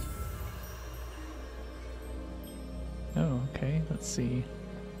 Oh, okay, let's see.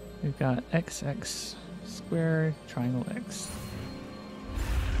 We've got XX square, triangle X.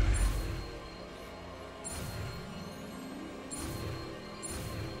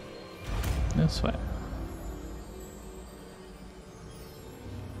 No sweat.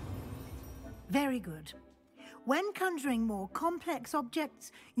 Very good. When conjuring more complex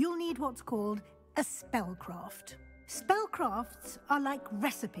objects, you'll need what's called a spellcraft. Spellcrafts are like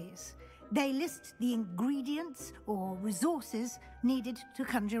recipes. They list the ingredients or resources needed to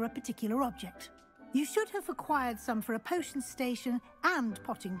conjure a particular object. You should have acquired some for a potion station and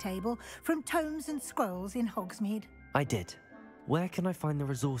potting table from tomes and scrolls in Hogsmeade. I did. Where can I find the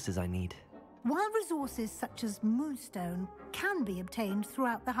resources I need? While resources such as moonstone can be obtained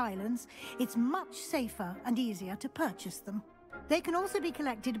throughout the Highlands, it's much safer and easier to purchase them. They can also be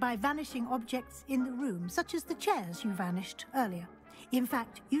collected by vanishing objects in the room, such as the chairs you vanished earlier. In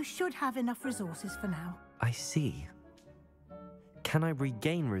fact, you should have enough resources for now. I see. Can I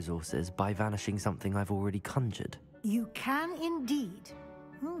regain resources by vanishing something I've already conjured? You can indeed.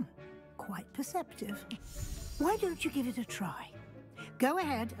 Quite perceptive. Why don't you give it a try? Go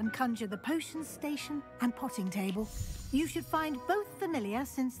ahead and conjure the potion station and potting table. You should find both familiar,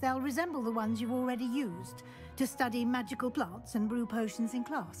 since they'll resemble the ones you've already used to study magical plants and brew potions in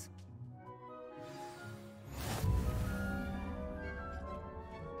class.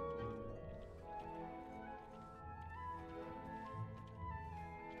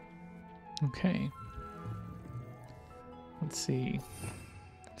 Okay. Let's see.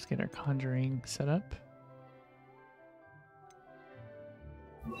 Let's get our conjuring set up.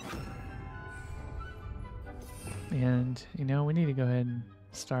 And, you know, we need to go ahead and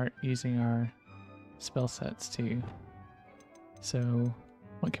start using our spell sets too. So,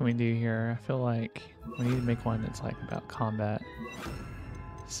 what can we do here? I feel like we need to make one that's like about combat.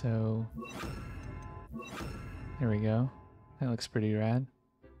 So, there we go. That looks pretty rad.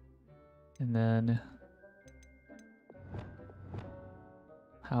 And then,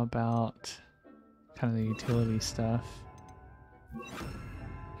 how about kind of the utility stuff?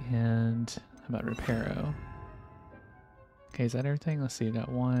 And how about Reparo? Okay, is that everything? Let's see, we got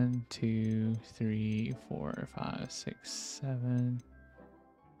 1, 2, 3, 4, 5, 6, 7.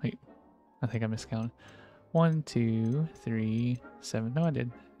 Wait, I think I miscounted. 1, 2, 3, 7. No, I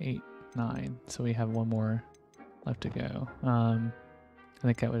did. 8, 9. So we have one more left to go. I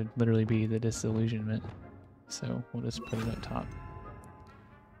think that would literally be the disillusionment. So we'll just put it up top.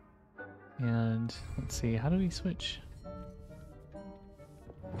 And let's see, how do we switch?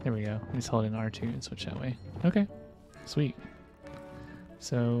 There we go. We just hold in R2 and switch that way. Okay, sweet.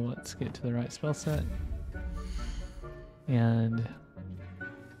 So let's get to the right spell set. And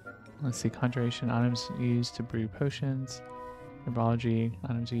let's see, conjuration items used to brew potions. Herbology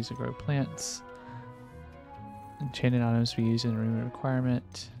items used to grow plants. Enchanted items we use in room of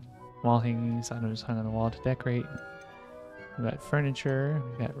requirement. Wall hangings, items hung on the wall to decorate. We've got furniture,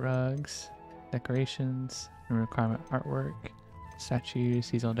 we've got rugs, decorations, room requirement artwork, statues,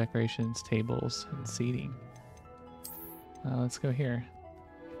 seasonal decorations, tables, and seating. Let's go here.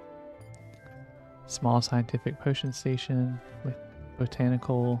 Small scientific potion station with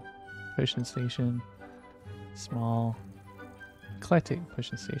botanical potion station, small eclectic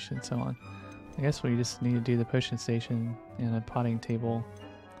potion station, so on. I guess we just need to do the potion station and a potting table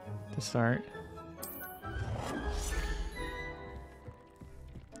to start.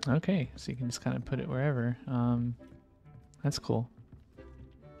 Okay, so you can just kind of put it wherever. That's cool.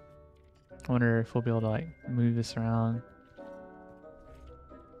 I wonder if we'll be able to like move this around.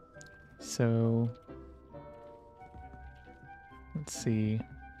 So let's see.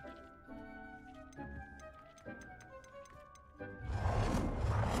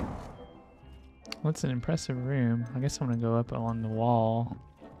 What's an impressive room? I guess I'm gonna go up on the wall.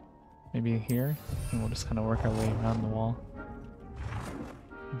 Maybe here, and we'll just kind of work our way around the wall.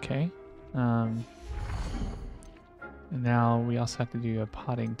 Okay. And now we also have to do a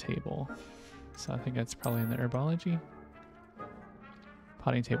potting table. So I think that's probably in the herbology.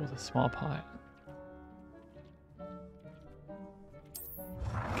 Potting table is a small pot.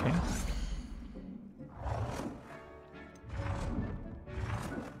 Okay.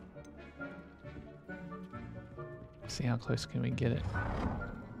 See how close can we get it.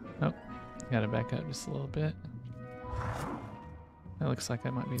 Oh, gotta back up just a little bit. That looks like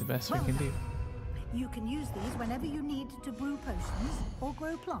that might be the best we can do. You can use these whenever you need to brew potions or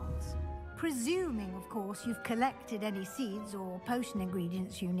grow plants. Presuming, of course, you've collected any seeds or potion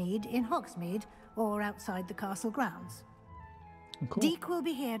ingredients you need in Hogsmeade or outside the castle grounds. Cool. Deek will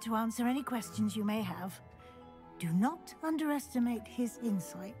be here to answer any questions you may have. Do not underestimate his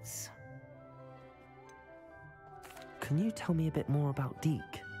insights. Can you tell me a bit more about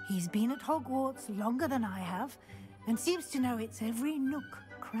Deek? He's been at Hogwarts longer than I have, and seems to know its every nook,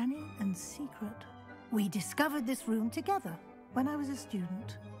 cranny, and secret. We discovered this room together when I was a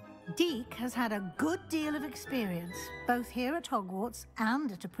student. Deek has had a good deal of experience, both here at Hogwarts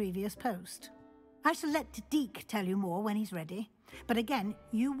and at a previous post. I shall let Deek tell you more when he's ready, but again,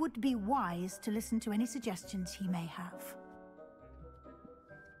 you would be wise to listen to any suggestions he may have.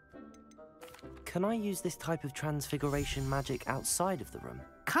 can I use this type of transfiguration magic outside of the room?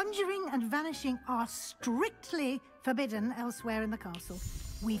 Conjuring and vanishing are strictly forbidden elsewhere in the castle.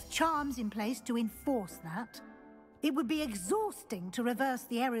 We've charms in place to enforce that. It would be exhausting to reverse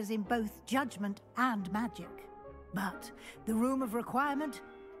the errors in both judgment and magic. But the Room of Requirement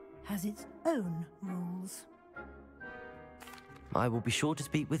has its own rules. I will be sure to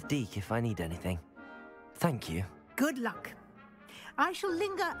speak with Deke if I need anything. Thank you. Good luck. I shall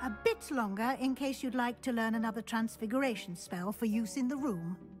linger a bit longer in case you'd like to learn another transfiguration spell for use in the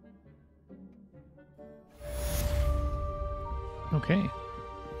room. Okay.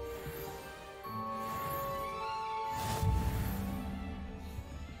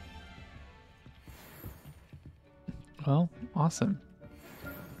 Well, awesome.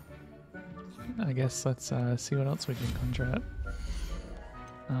 I guess let's see what else we can conjure up.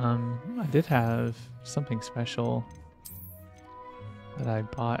 I did have something special that I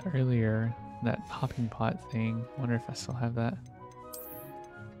bought earlier, that hopping pot thing. Wonder if I still have that.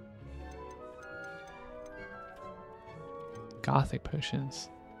 Gothic potions.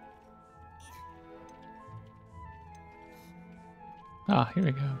 Ah, here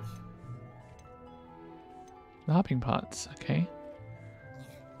we go. The hopping pots, okay.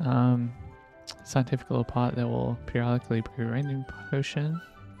 Scientific little pot that will periodically brew a random potion.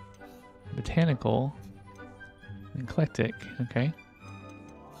 Botanical. Eclectic, okay.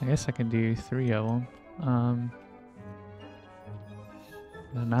 I guess I can do 3 of them.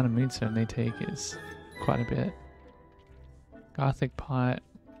 The amount of moonstone they take is quite a bit. Gothic pot,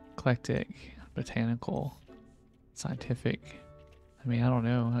 eclectic, botanical, scientific. I mean, I don't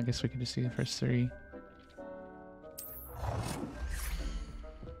know. I guess we can just do the first 3.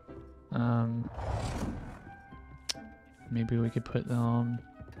 Maybe we could put them.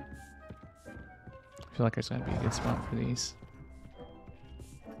 I feel like there's gotta be a good spot for these.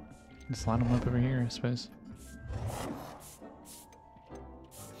 Just line them up over here, I suppose.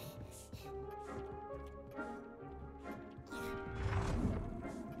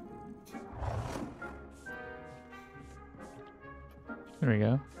 There we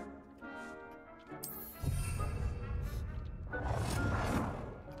go.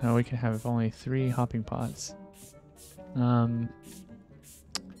 Now we can have only 3 hopping pots.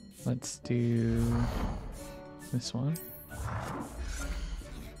 Let's do this one.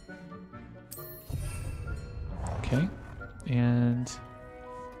 Okay, and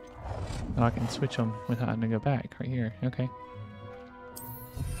oh, I can switch them without having to go back right here. Okay.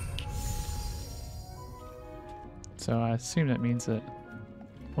 So I assume that means that.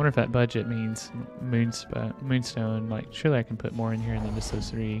 I wonder if that budget means moonstone. Like, surely I can put more in here than just those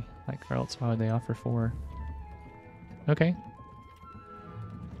 3. Like, or else why would they offer 4? Okay.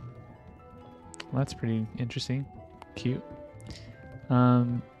 Well, that's pretty interesting. Cute.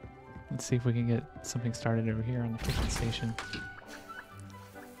 Let's see if we can get something started over here on the fishing station.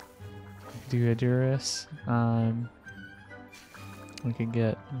 Do a Durus. We could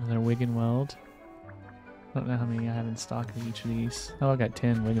get another Wig and Weld. I don't know how many I have in stock of each of these. Oh, I got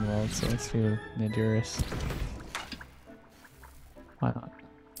 10 Wig and Welds, so let's do an Durus. Why not?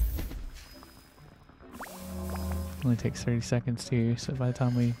 Only takes 30 seconds too, so by the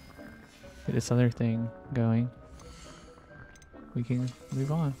time we get this other thing going, we can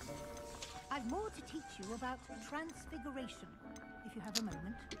move on. I've more to teach you about transfiguration, if you have a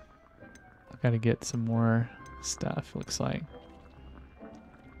moment. I've got to get some more stuff, looks like.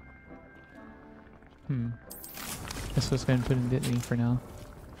 Guess let's go ahead and put in Dittany for now.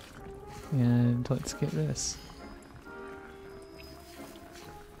 And let's get this.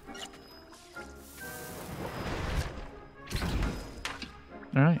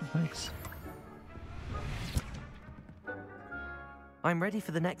 Alright, nice. I'm ready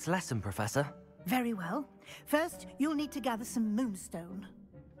for the next lesson, Professor. Very well. First, you'll need to gather some moonstone.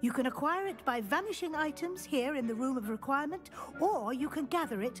 You can acquire it by vanishing items here in the Room of Requirement, or you can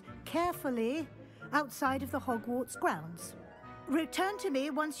gather it carefully outside of the Hogwarts grounds. Return to me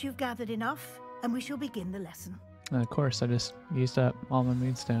once you've gathered enough, and we shall begin the lesson. Of course, I just used up all my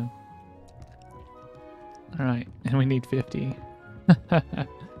moonstone. Alright, and we need 50.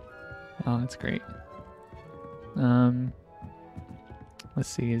 Oh, that's great. Let's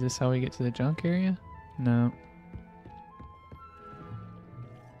see, is this how we get to the junk area? No.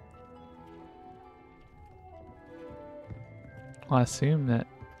 Well, I assume that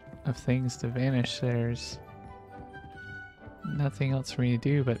of things to vanish, there's nothing else for me to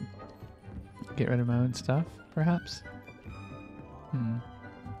do but get rid of my own stuff, perhaps?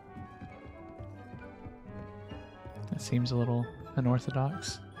 That seems a little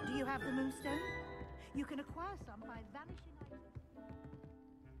unorthodox. Do you have the moonstone? You can acquire some by vanishing items.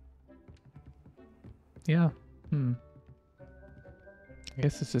 Yeah. I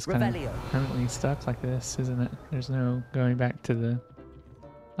guess it's just kind of permanently stuck like this, isn't it? There's no going back to the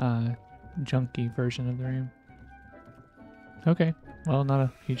junky version of the room. Okay, well, not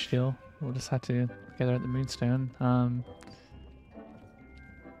a huge deal. We'll just have to gather at the Moonstone.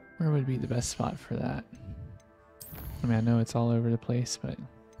 Where would be the best spot for that? I mean, I know it's all over the place, but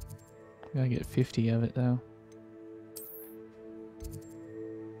we gotta get 50 of it though.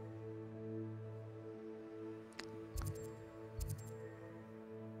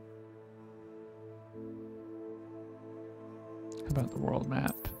 How about the world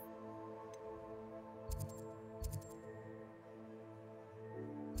map?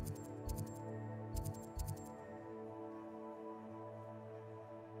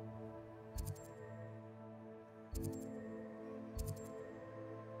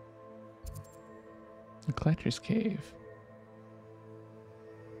 The Collector's Cave.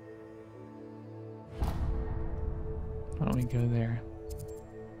 Why don't we go there?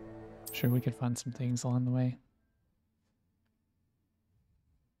 Sure, we could find some things along the way.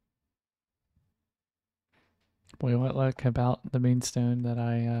 Boy, what luck about the Moonstone that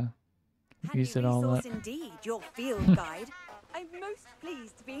I used it all up. Indeed, your field guide. I'm most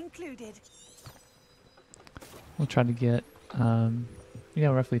pleased to be included. We'll try to get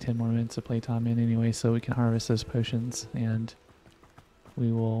roughly 10 more minutes of playtime in anyway, so we can harvest those potions and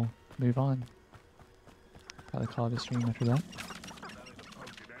we will move on. Probably call it a stream after that.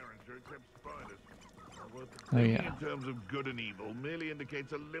 Oh yeah. In terms of good and evil, merely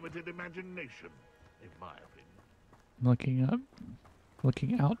indicates a limited imagination, in my opinion.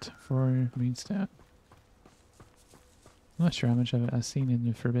 Looking out for Moonstone. I'm not sure how much of it I've seen in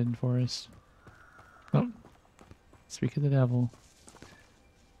the Forbidden Forest. Oh, speak of the devil.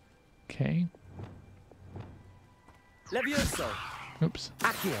 Okay. Levioso. Oops.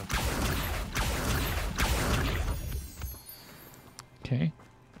 Accio. Okay.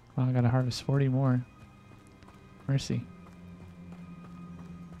 Well, I gotta harvest 40 more. Mercy.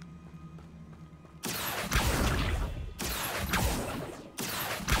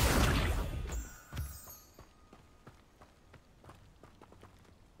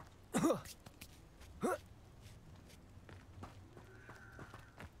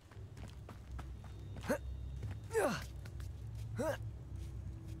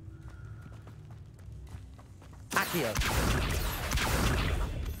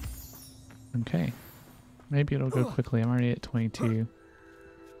 Okay. Maybe it'll go quickly. I'm already at 22.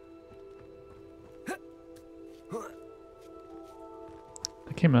 I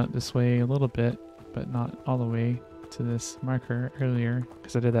came out this way a little bit, but not all the way to this marker earlier,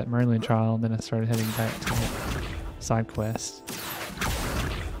 because I did that Merlin trial, and then I started heading back to the side quest.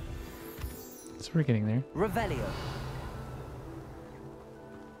 So we're getting there. Revelio.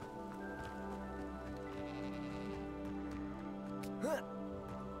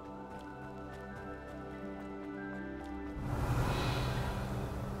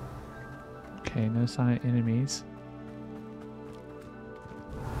 Okay, no sign of enemies.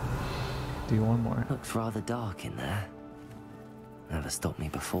 Do one more. Looks rather dark in there. Never stopped me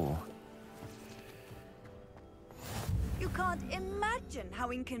before. You can't imagine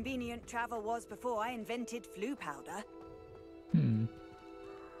how inconvenient travel was before I invented flu powder.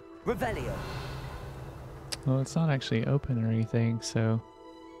 Revelio. Well, it's not actually open or anything, so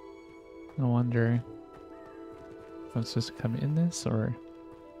I wonder if I'm supposed to come in this or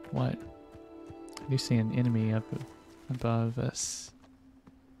what. I do see an enemy up above us.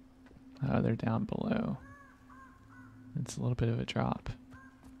 Oh, they're down below. It's a little bit of a drop.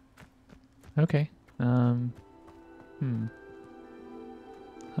 Okay. I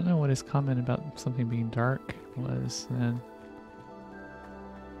don't know what his comment about something being dark was then.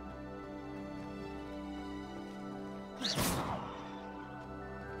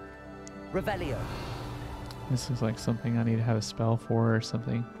 Revelio. This is like something I need to have a spell for or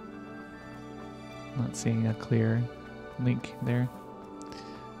something. Not seeing a clear link there.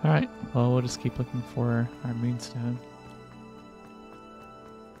 Alright, well, we'll just keep looking for our Moonstone.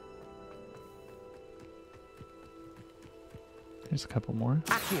 There's a couple more.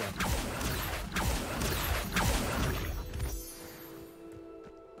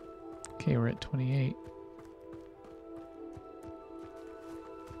 Okay, we're at 28.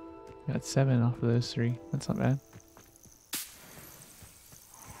 Got 7 off of those 3. That's not bad.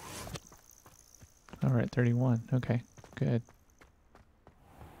 Oh, we're at 31. Okay, good.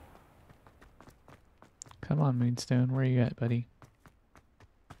 Come on, Moonstone. Where are you at, buddy?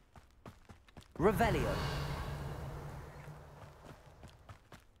 Revelio.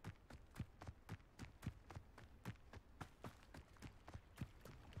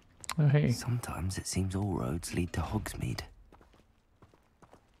 Oh, hey. Sometimes it seems all roads lead to Hogsmeade.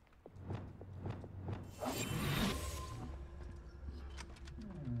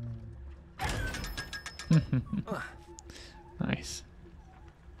 Nice.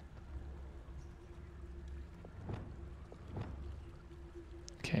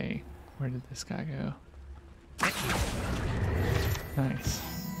 Okay, where did this guy go? Nice.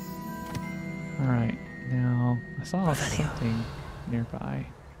 Alright, now I saw something nearby.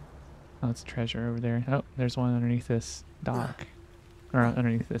 Oh, it's a treasure over there. Oh, there's one underneath this dock. Or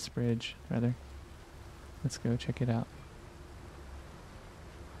underneath this bridge, rather. Let's go check it out.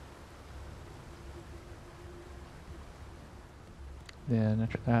 Then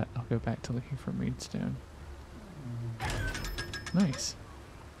after that, I'll go back to looking for Moonstone. Nice.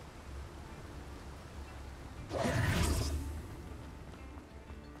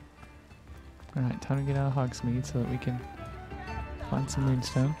 Alright, time to get out of Hogsmeade so that we can find some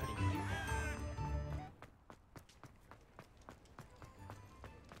Moonstone.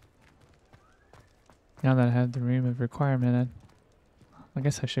 Now that I have the room of requirement, I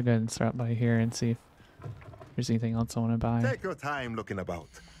guess I should go ahead and start by here and see if there's anything else I want to buy. Take your time looking about.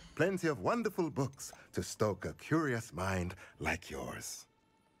 Plenty of wonderful books to stoke a curious mind like yours.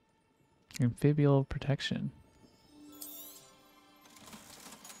 Amphibial protection.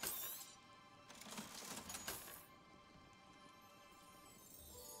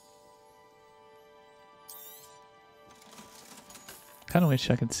 Kind of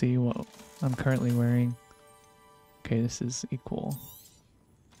wish I could see what I'm currently wearing. Okay, this is equal.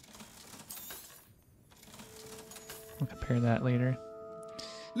 I'll compare that later.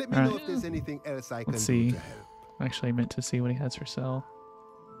 Let me know if there's anything else I can Let's do see. to help. Actually, I meant to see what he has for sale.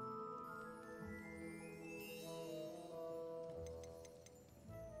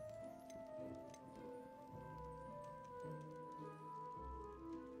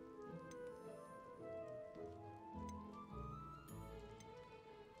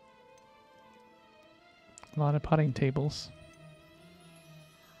 A lot of potting tables.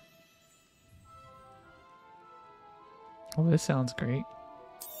 Oh, this sounds great.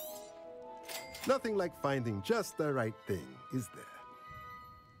 Nothing like finding just the right thing, is there?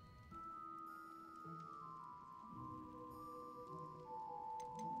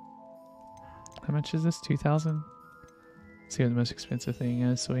 How much is this? 2,000? See what the most expensive thing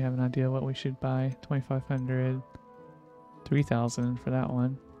is, so we have an idea what we should buy. 2,500, 3,000 for that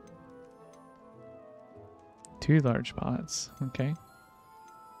one. 2 large pots. Okay.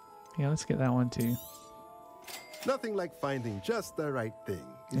 Yeah, let's get that one too. Nothing like finding just the right thing.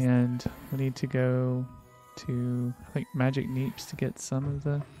 And we need to go to, I think, Magic Neeps to get some of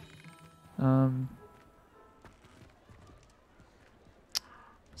the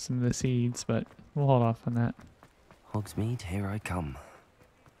seeds, but we'll hold off on that. Hogsmeade, here I come.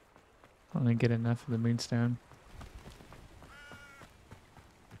 I'm gonna get enough of the Moonstone.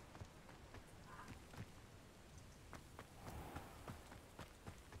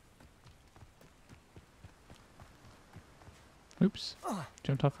 Oops.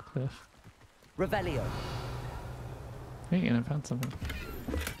 Jumped off a cliff. Revelio. Hey, and I found something.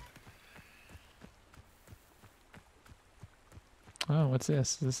 Oh, what's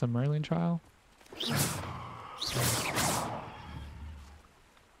this? Is this a Merlin trial?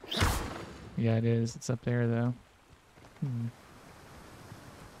 Yeah, it is. It's up there, though.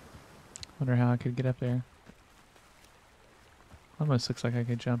 Wonder how I could get up there. Almost looks like I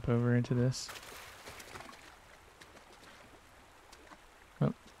could jump over into this.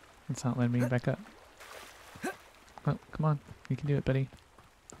 Oh, it's not letting me back up. Oh, come on. You can do it, buddy.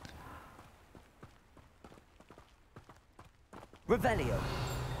 Revelio.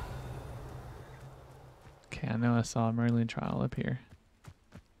 Okay, I know I saw a Merlin trial up here.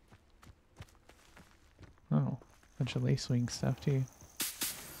 Oh, bunch of lacewing stuff too.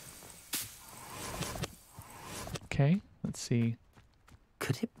 Okay, let's see.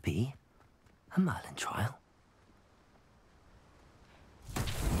 Could it be a Merlin trial?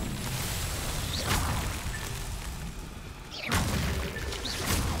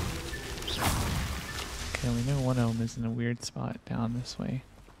 Okay, we know one of them is in a weird spot down this way.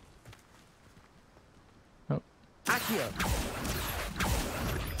 Oh. Accio.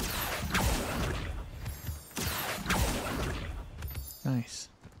 Nice.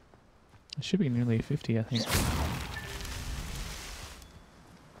 It should be nearly 50, I think.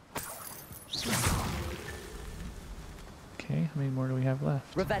 Okay, how many more do we have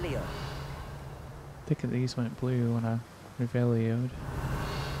left? Revelio. I think these went blue when I Revelio'd.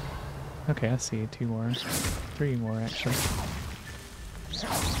 Okay, I see 2 more. 3 more, actually.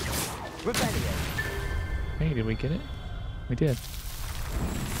 Revelio. Hey, did we get it? We did.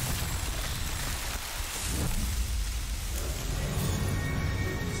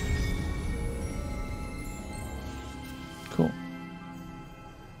 Cool.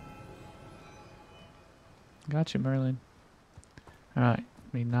 Gotcha, Merlin. Alright,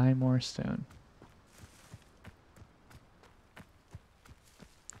 need 9 more stone.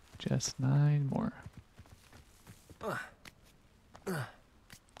 Just 9 more.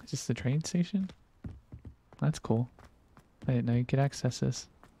 Is this the train station? That's cool. I didn't know you could access this.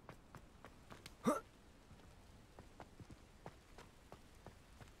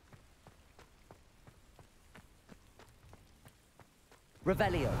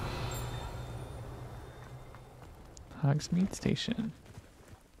 Revelio. Hogsmeade Station.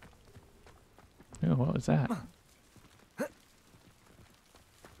 Oh, what was that?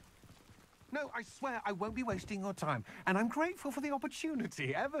 No, I swear I won't be wasting your time, and I'm grateful for the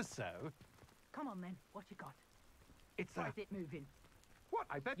opportunity, ever so. Come on then, what you got? It's Why is it moving? What,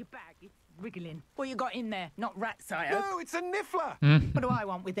 I bet? Your bag, it's wriggling. What you got in there? Not rat sire. No, it's a niffler! What do I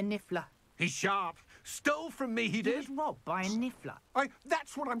want with a niffler? He's sharp. Stole from me, he did. He was robbed by a niffler.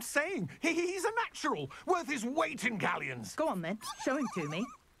 That's what I'm saying. He's a natural, worth his weight in galleons. Go on then, show him to me.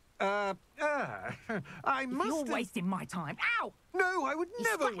 I must You're have... wasting my time. Ow! No, I would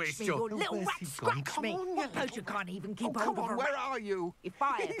never waste me, your... You little rat, scratch me. I suppose you can't even keep hold of a rat. Where are you? If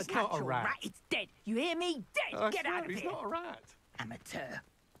I ever He's catch not a your rat. rat, it's dead. You hear me? Dead. Get out of He's here. not a rat. Amateur.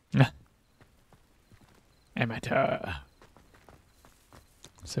 Amateur.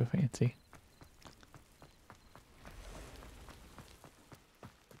 So fancy.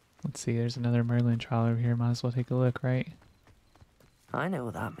 Let's see, there's another Merlin trial over here. Might as well take a look, right? I know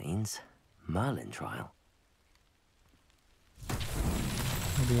what that means. Merlin trial.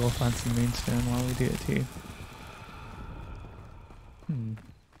 Maybe we'll find some moonstone while we do it too.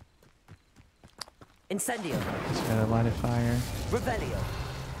 Incendio. Just gotta light a fire. Revelio.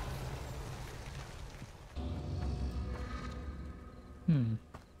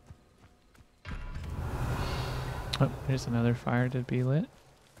 Oh, there's another fire to be lit.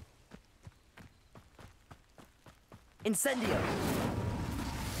 Incendio.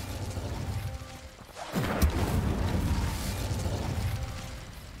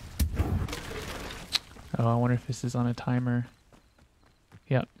 Oh, I wonder if this is on a timer.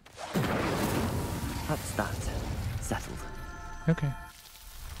 Yep. That's that. Settled. Okay.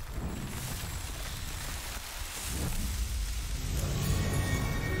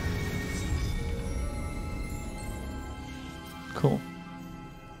 Cool.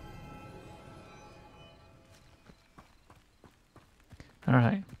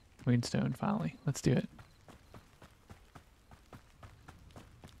 Alright. Moonstone, finally. Let's do it.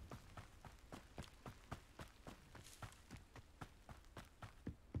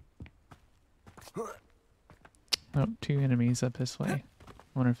 Oh, 2 enemies up this way.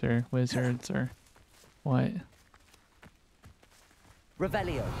 Wonder if they're wizards or what.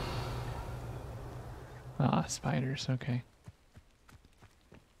 Revelio. Ah, spiders, okay.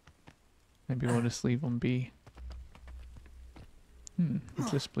 Maybe we'll just leave them be.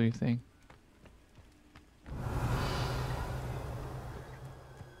 What's this blue thing?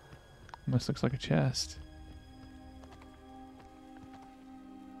 Almost looks like a chest.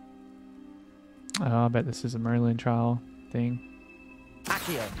 Oh, I bet this is a Merlin trial thing.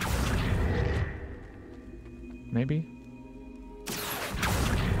 Accio. Maybe?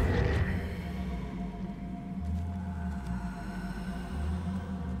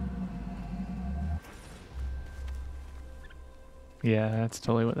 Yeah, that's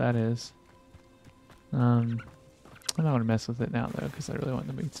totally what that is. I'm not going to mess with it now, though, because I really want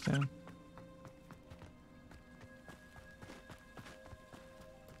the moonstone.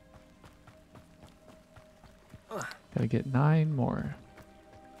 Gotta get 9 more.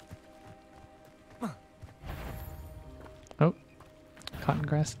 Oh, cotton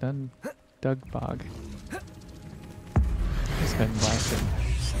grass dug bog. Let's go ahead and blast it.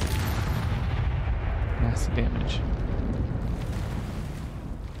 Massive damage.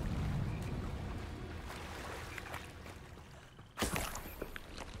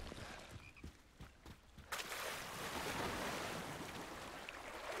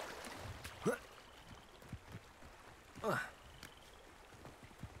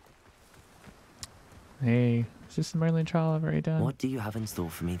 Hey, is this the Merlin trial I've already done? What do you have in store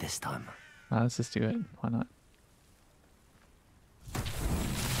for me this time? Let's just do it. Why not?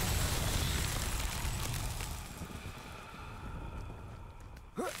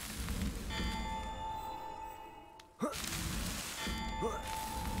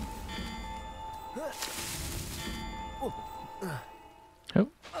 Oh.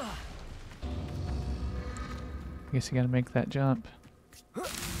 I guess you gotta make that jump.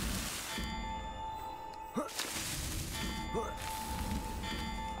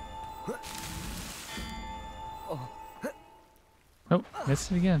 Oh,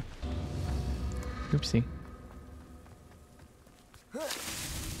 missed it again. Oopsie.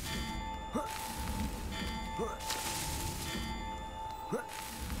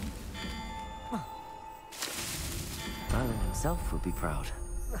 Merlin himself would be proud.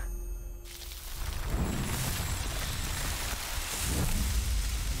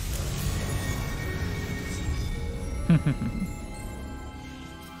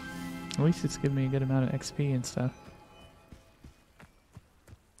 At least it's giving me a good amount of XP and stuff.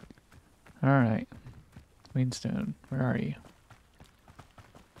 Alright. Queenstone, where are you?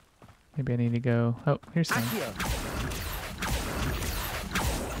 Maybe I need to go... Oh, here's some. I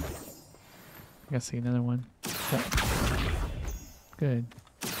gotta see another one. Yep. Good.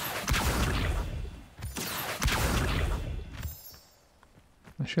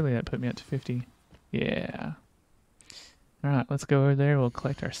 Well, surely that put me up to 50. Yeah. Alright, let's go over there. We'll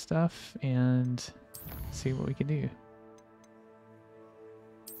collect our stuff and see what we can do.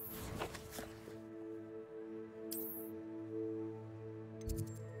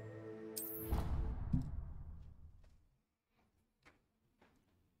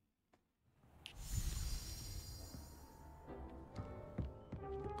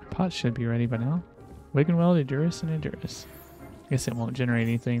 Pot should be ready by now. Wiggenweld, Edurus, and Edurus. Guess it won't generate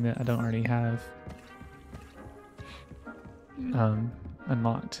anything that I don't already have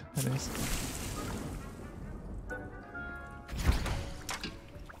unlocked, that is.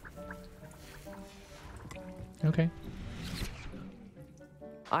 Okay.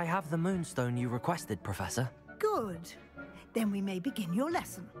 I have the moonstone you requested, Professor. Good. Then we may begin your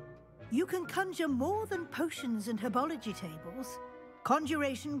lesson. You can conjure more than potions and herbology tables.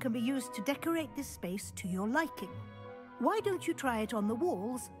 Conjuration can be used to decorate this space to your liking. Why don't you try it on the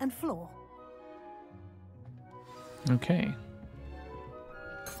walls and floor? Okay.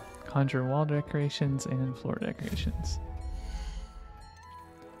 Conjure wall decorations and floor decorations.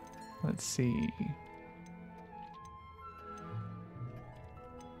 Let's see.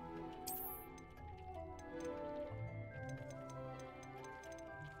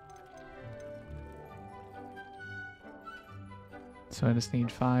 So I just need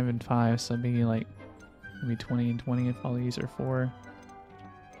 5 and 5, so maybe like maybe 20 and 20 if all these are 4.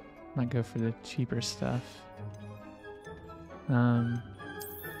 Might go for the cheaper stuff.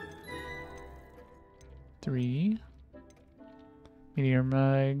 3 meteor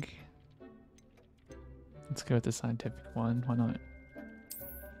mug. Let's go with the scientific one. Why not?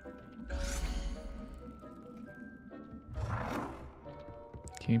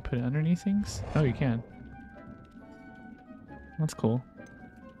 Can you put it underneath things? Oh, you can. That's cool.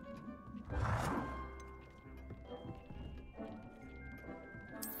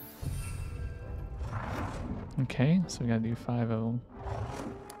 Okay, so we gotta do 5 of them.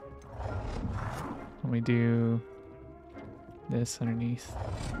 When we do this underneath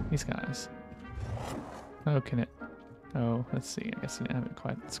these guys. Oh, can it? Oh, let's see. I guess I haven't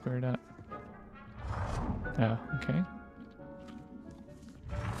quite squared up. Oh, okay.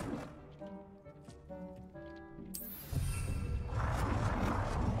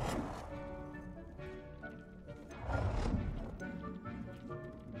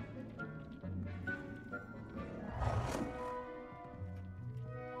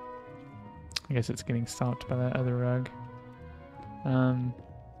 I guess it's getting stopped by that other rug.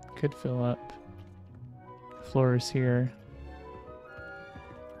 Could fill up floors here.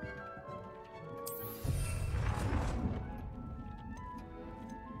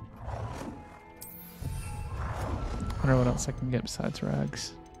 I wonder what else I can get besides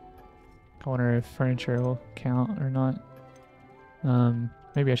rugs. I wonder if furniture will count or not.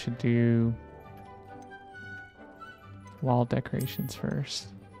 Maybe I should do wall decorations first.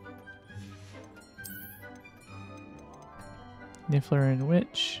 Niffler and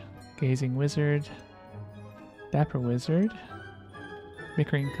Witch, Gazing Wizard, Dapper Wizard,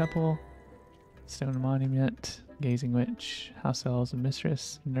 Bickering Couple, Stone Monument, Gazing Witch, House Elves and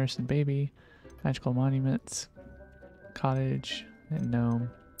Mistress, Nurse and Baby, Magical Monuments, Cottage, and Gnome.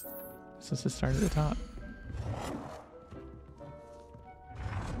 So let's just start at the top.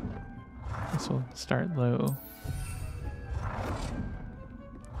 This will start low.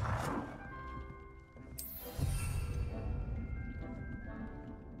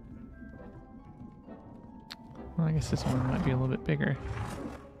 Well, I guess this one might be a little bit bigger.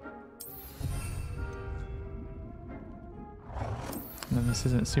 And then this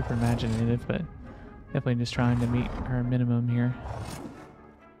isn't super imaginative, but definitely just trying to meet our minimum here.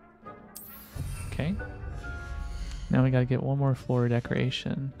 Okay. Now we gotta get one more floor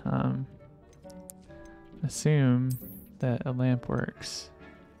decoration. assume that a lamp works.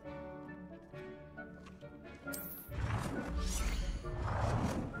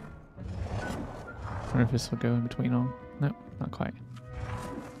 I wonder if this will go in between them. Nope, not quite.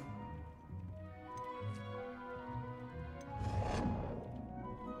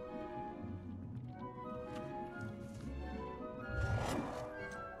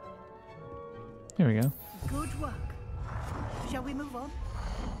 Here we go. Good work. Shall we move on?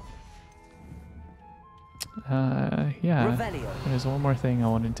 Yeah. Revelio. There's one more thing I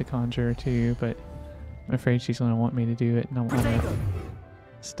wanted to conjure too, but I'm afraid she's gonna want me to do it, and I want to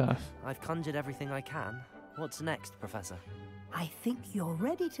stuff. I've conjured everything I can. What's next, Professor? I think you're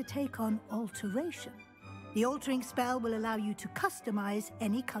ready to take on alteration. The altering spell will allow you to customize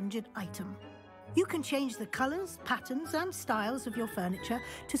any conjured item. You can change the colors, patterns, and styles of your furniture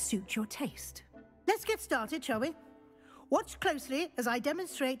to suit your taste. Let's get started, shall we? Watch closely as I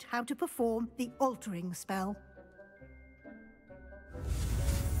demonstrate how to perform the altering spell.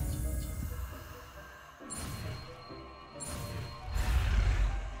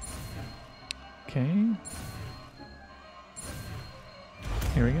 Okay.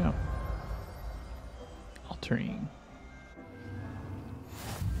 Here we go. Altering.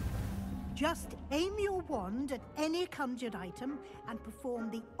 Just aim your wand at any conjured item and perform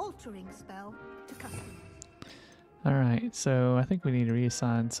the altering spell to customize. Alright, so I think we need to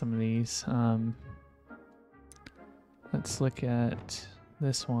reassign some of these. Let's look at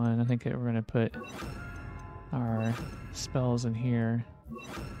this one. I think that we're going to put our spells in here.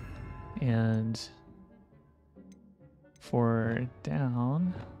 And for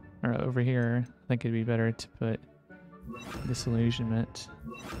down, or over here, I think it'd be better to put disillusionment.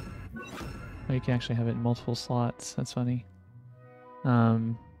 Oh, you can actually have it in multiple slots. That's funny.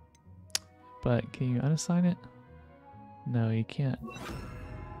 But can you unassign it? No, you can't.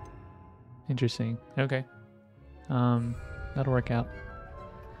 Interesting. Okay. That'll work out.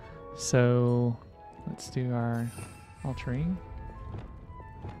 So let's do our altering.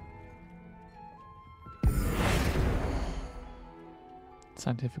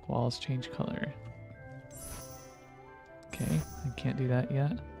 Scientific walls change color. Okay, I can't do that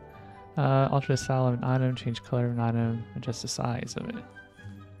yet. Alter the style of an item, change color of an item, adjust the size of it.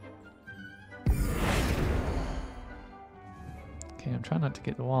 Okay, I'm trying not to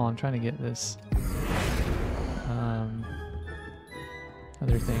get the wall. I'm trying to get this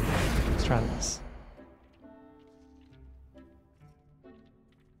other thing. Let's try this.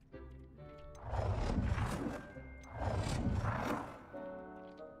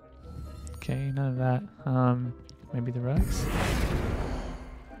 Okay, none of that. Maybe the rugs?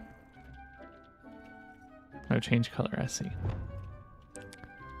 Oh, change color, I see.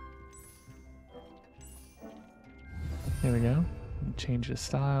 There we go. Change the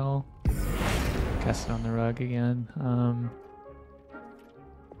style. Cast it on the rug again.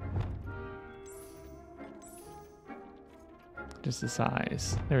 Just the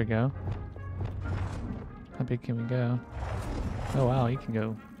size. There we go. How big can we go? Oh wow, you can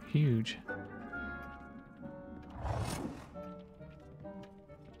go huge.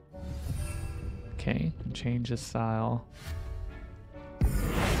 Okay, change the style.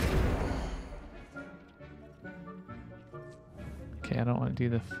 Okay, I don't want to do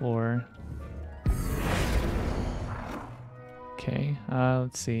the floor. Okay,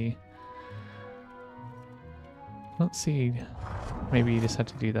 let's see. Let's see. Maybe you just have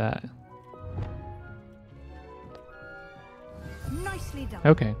to do that. Nicely done.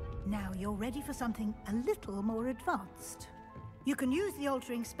 Okay. Now you're ready for something a little more advanced. You can use the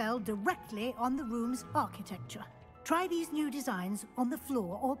altering spell directly on the room's architecture. Try these new designs on the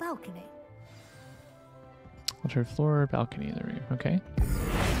floor or balcony. Alter floor or balcony in the room. Okay.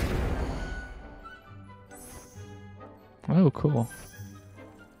 Oh, cool.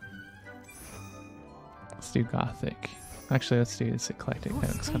 Let's do Gothic. Actually, let's do this eclectic.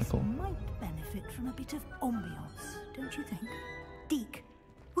 That looks kind of cool. Might benefit from a bit of ambiance, don't you think? Deke,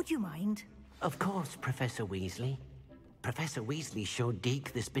 would you mind? Of course, Professor Weasley. Professor Weasley showed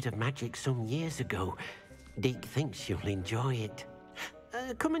Deke this bit of magic some years ago. Deke thinks you'll enjoy it.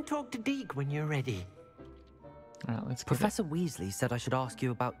 Come and talk to Deke when you're ready. Alright, let's go. Professor Weasley said I should ask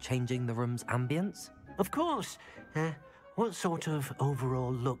you about changing the room's ambience. Of course. What sort of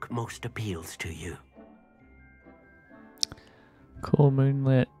overall look most appeals to you? Cool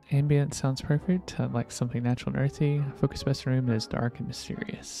moonlit ambient sounds perfect. I'd like something natural and earthy. Focus best room that is dark and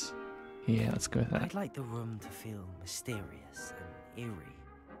mysterious. Yeah, let's go with that. I'd like the room to feel mysterious and eerie,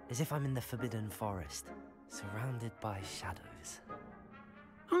 as if I'm in the Forbidden Forest, surrounded by shadows.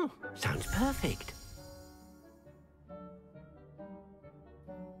 Oh, sounds perfect.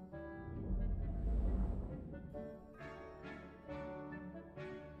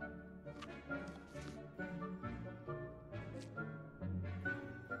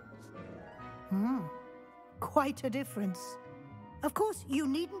 quite a difference. Of course, you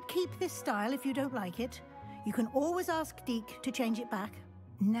needn't keep this style if you don't like it. You can always ask Deke to change it back.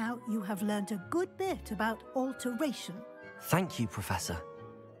 Now you have learned a good bit about alteration. Thank you, Professor.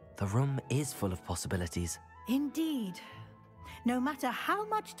 The room is full of possibilities. Indeed. No matter how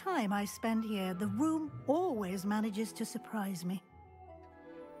much time I spend here, the room always manages to surprise me.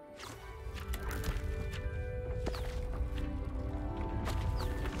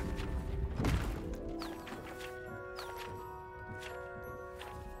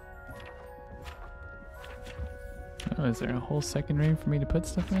 Oh, is there a whole second room for me to put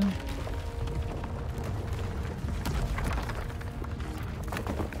stuff in?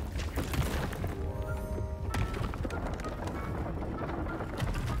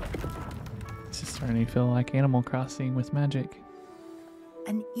 This is starting to feel like Animal Crossing with magic.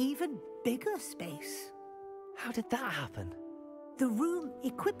 An even bigger space. How did that happen? The room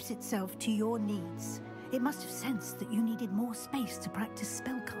equips itself to your needs. It must have sensed that you needed more space to practice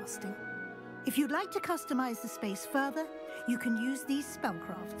spellcasting. If you'd like to customize the space further, you can use these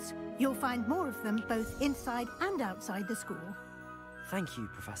spellcrafts. You'll find more of them both inside and outside the school. Thank you,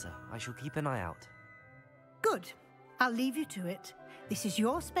 Professor. I shall keep an eye out. Good. I'll leave you to it. This is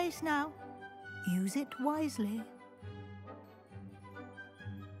your space now. Use it wisely.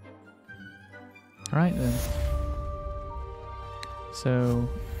 Alright then. So,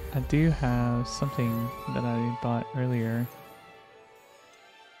 I do have something that I bought earlier.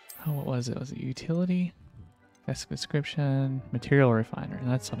 Oh, what was it? Was it utility? Desk description, material refiner.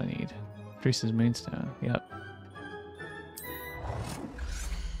 That's what I need. Produces moonstone. Yep.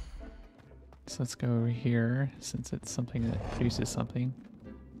 So let's go over here since it's something that produces something.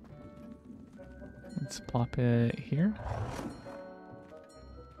 Let's plop it here.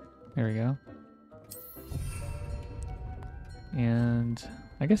 There we go. And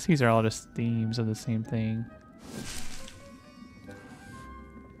I guess these are all just themes of the same thing.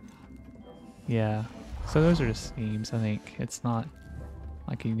 Yeah, so those are just themes, I think. It's not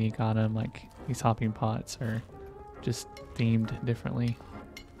like a unique item, like these hopping pots are just themed differently,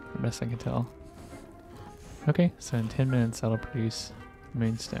 the best I can tell. Okay, so in 10 minutes that'll produce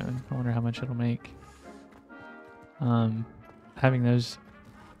moonstone. I wonder how much it'll make. Having those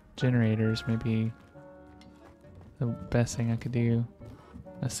generators may be the best thing I could do.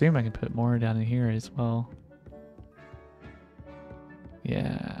 I assume I can put more down in here as well.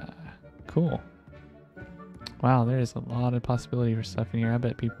 Yeah. Cool. Wow, there's a lot of possibility for stuff in here. I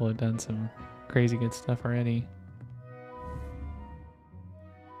bet people have done some crazy good stuff already.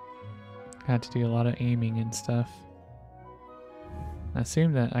 I had to do a lot of aiming and stuff. I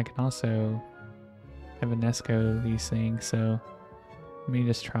assume that I can also have Enesco these things, so let me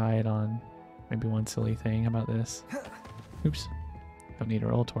just try it on maybe one silly thing. How about this? Oops. Don't need to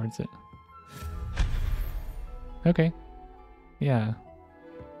roll towards it. Okay. Yeah.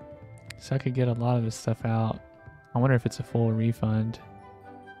 So I could get a lot of this stuff out. I wonder if it's a full refund.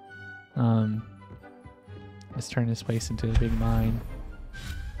 Let's turn this place into a big mine.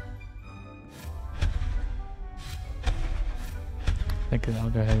 I think I'll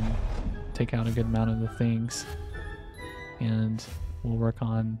go ahead and take out a good amount of the things. And we'll work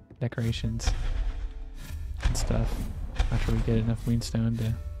on decorations and stuff after we get enough moonstone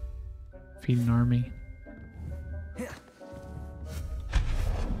to feed an army.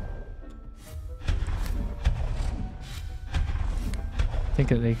 I think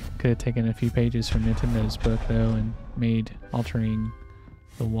that they could have taken a few pages from Nintendo's book though and made altering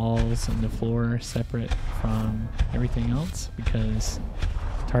the walls and the floor separate from everything else, because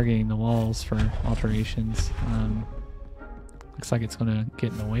targeting the walls for alterations looks like it's going to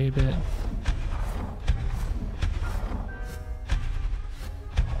get in the way a bit.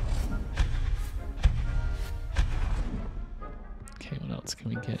 Okay, what else can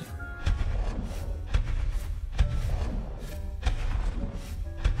we get?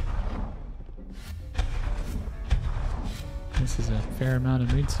 This is a fair amount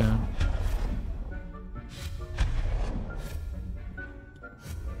of moonstone.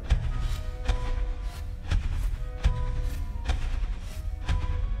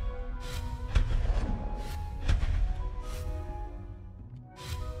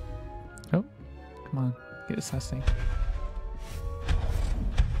 Oh, come on, get this last thing.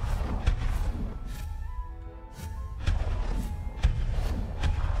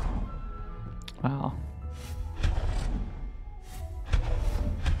 Wow.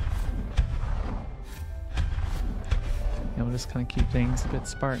 Yeah, we'll just kind of keep things a bit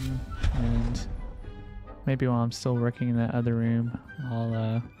Spartan, and maybe while I'm still working in that other room,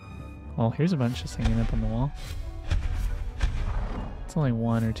 I'll, well, here's a bunch just hanging up on the wall. It's only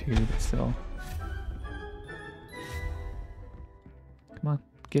one or two, but still.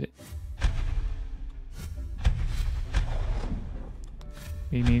 Get it.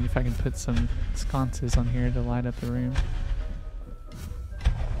 Be neat if I can put some sconces on here to light up the room.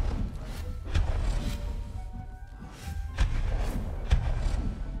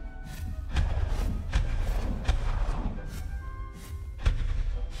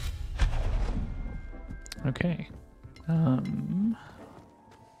 Okay.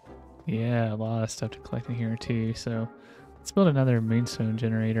 Yeah, a lot of stuff to collect in here too. So let's build another moonstone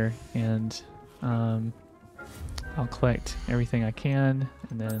generator, and I'll collect everything I can,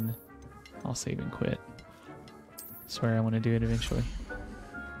 and then I'll save and quit. Swear I want to do it eventually.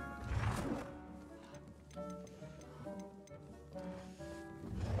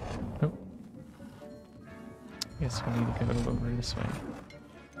 Oh. Guess we need to go over this way.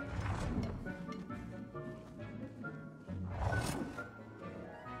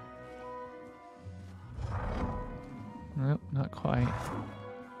 Nope, not quite.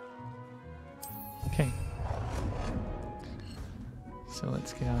 Okay. So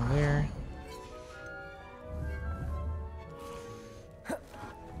let's get out of there.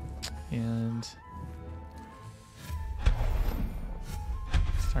 And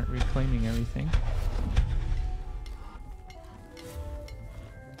start reclaiming everything.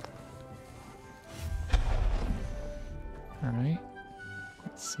 Alright.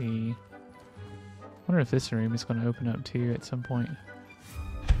 Let's see. I wonder if this room is going to open up too at some point.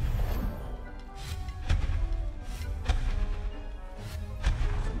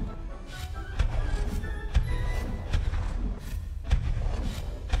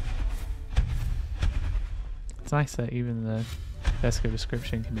 It's nice that even the desk of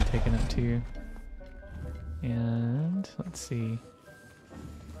description can be taken up too. And let's see.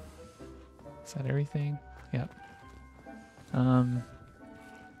 Is that everything? Yep.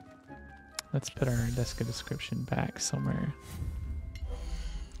 Let's put our desk of description back somewhere.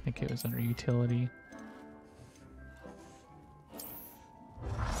 I think it was under utility.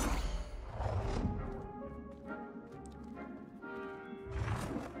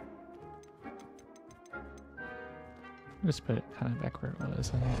 Just put it kind of back where it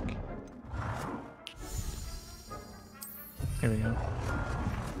was, I think. Here we go.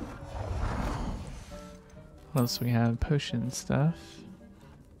 What else we have? Potion stuff.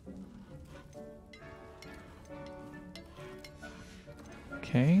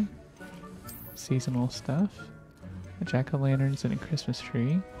 Okay. Seasonal stuff. A jack-o'-lanterns and a Christmas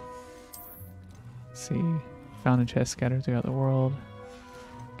tree. Let's see. Found a chest scattered throughout the world.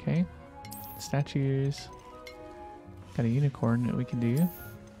 Okay. Statues. Got a unicorn that we can do.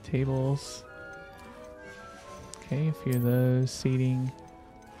 Tables. Okay, a few of those. Seating.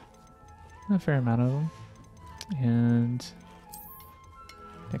 A fair amount of them. And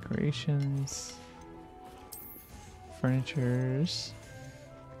decorations. Furnitures.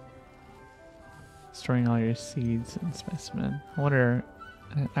 Storing all your seeds and specimen. I wonder,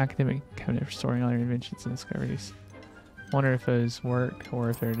 an academic cabinet for storing all your inventions and discoveries. I wonder if those work or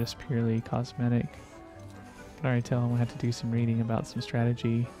if they're just purely cosmetic. I can already tell I'm gonna have to do some reading about some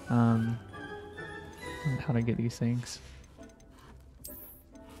strategy on how to get these things.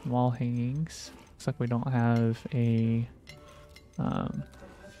 Wall hangings. Looks like we don't have a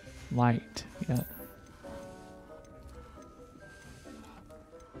light yet.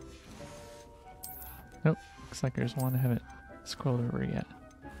 Nope, looks like there's one I haven't scrolled over yet.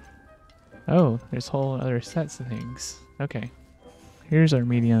 Oh, there's whole other sets of things. Okay. Here's our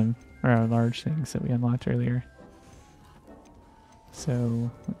medium, or our large things that we unlocked earlier. So,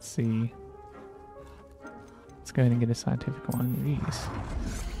 let's see. Let's go ahead and get a scientific one of these.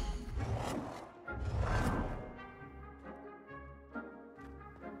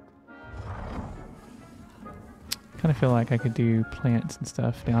 Kind of feel like I could do plants and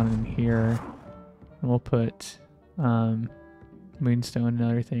stuff down in here. And we'll put moonstone and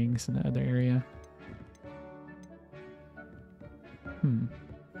other things in the other area.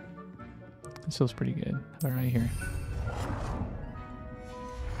 This feels pretty good. How about right here?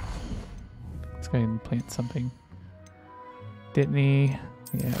 Let's go ahead and plant something. Ditney.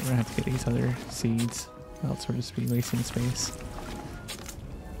 Yeah, we're gonna have to get these other seeds. Else we'll just be wasting space.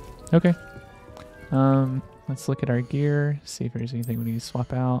 Okay. Let's look at our gear, see if there's anything we need to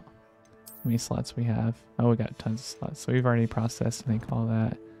swap out. How many slots we have? Oh, we got tons of slots. So we've already processed, I think, all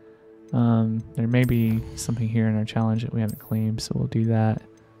that. There may be something here in our challenge that we haven't claimed, so we'll do that.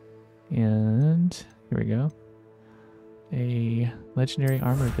 And here we go. A legendary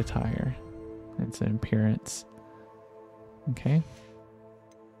armored attire. It's an appearance. Okay.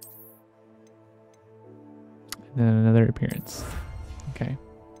 And then another appearance. Okay.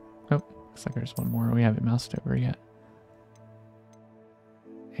 Oh, looks like there's one more we haven't moused over yet.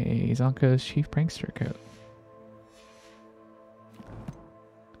 a Zonko's Chief Prankster coat.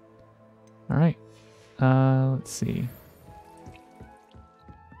 Alright. Let's see.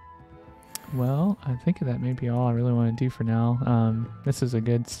 Well, I think that may be all I really want to do for now. This is a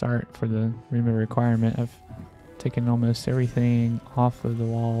good start for the room of requirement. I've taken almost everything off of the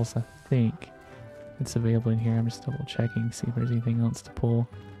walls, I think. It's available in here. I'm just double checking, see if there's anything else to pull.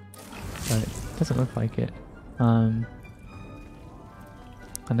 But it doesn't look like it. I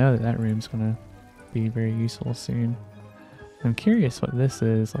know that room's gonna be very useful soon. I'm curious what this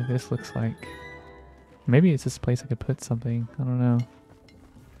is. Like, this looks like... Maybe it's this place I could put something. I don't know.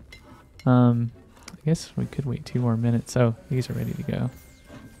 I guess we could wait 2 more minutes. Oh, these are ready to go.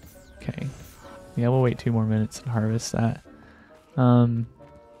 Okay. Yeah, we'll wait 2 more minutes and harvest that.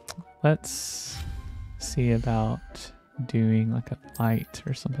 Let's see about doing like a light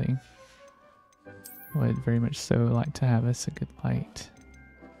or something. I would very much so like to have us a good light.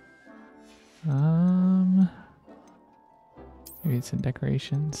 Maybe it's in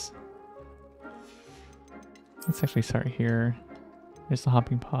decorations. Let's actually start here. There's the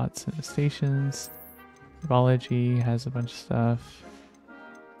hopping pots and the stations. Herbology has a bunch of stuff.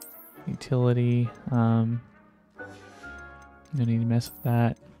 Utility. No need to mess with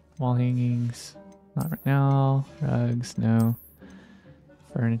that. Wall hangings. Not right now. Rugs, no.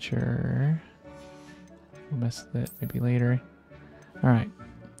 Furniture. We'll mess with it maybe later. Alright.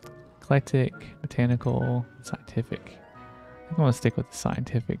 Eclectic, botanical, scientific. I think I want to stick with the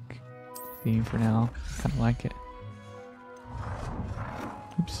scientific theme for now. Kind of like it.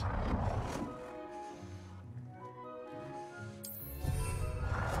 Oops.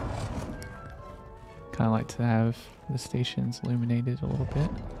 Kind of like to have the stations illuminated a little bit.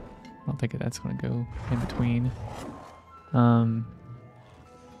 I don't think that's going to go in between.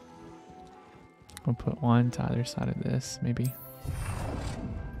 We'll put one to either side of this, maybe.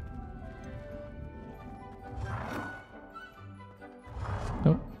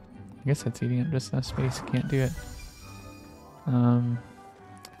 Oh, I guess that's eating up just enough space. Can't do it.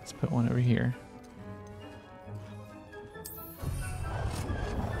 Let's put one over here.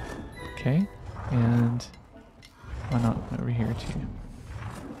 Okay, and why not one over here too?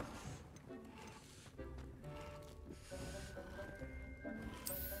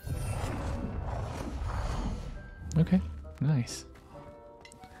 Okay, nice.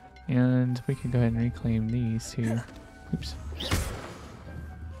 And we can go ahead and reclaim these too. Oops.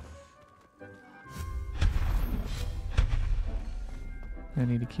 I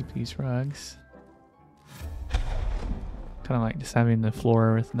need to keep these rugs. Kind of like just having the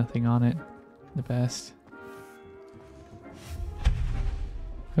floor with nothing on it the best.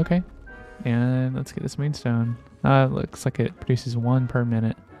 Okay, and let's get this moonstone. Looks like it produces 1 per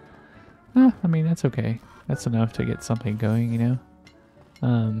minute. I mean, that's okay. That's enough to get something going, you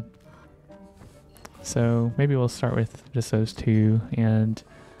know? So maybe we'll start with just those 2 and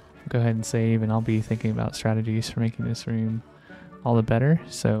go ahead and save, and I'll be thinking about strategies for making this room all the better.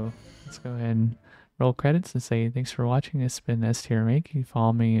 So let's go ahead and roll credits and say thanks for watching. This has been S-Tier Make. You can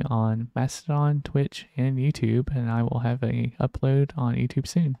follow me on Mastodon, Twitch, and YouTube, and I will have a upload on YouTube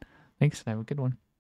soon. Thanks, and have a good one.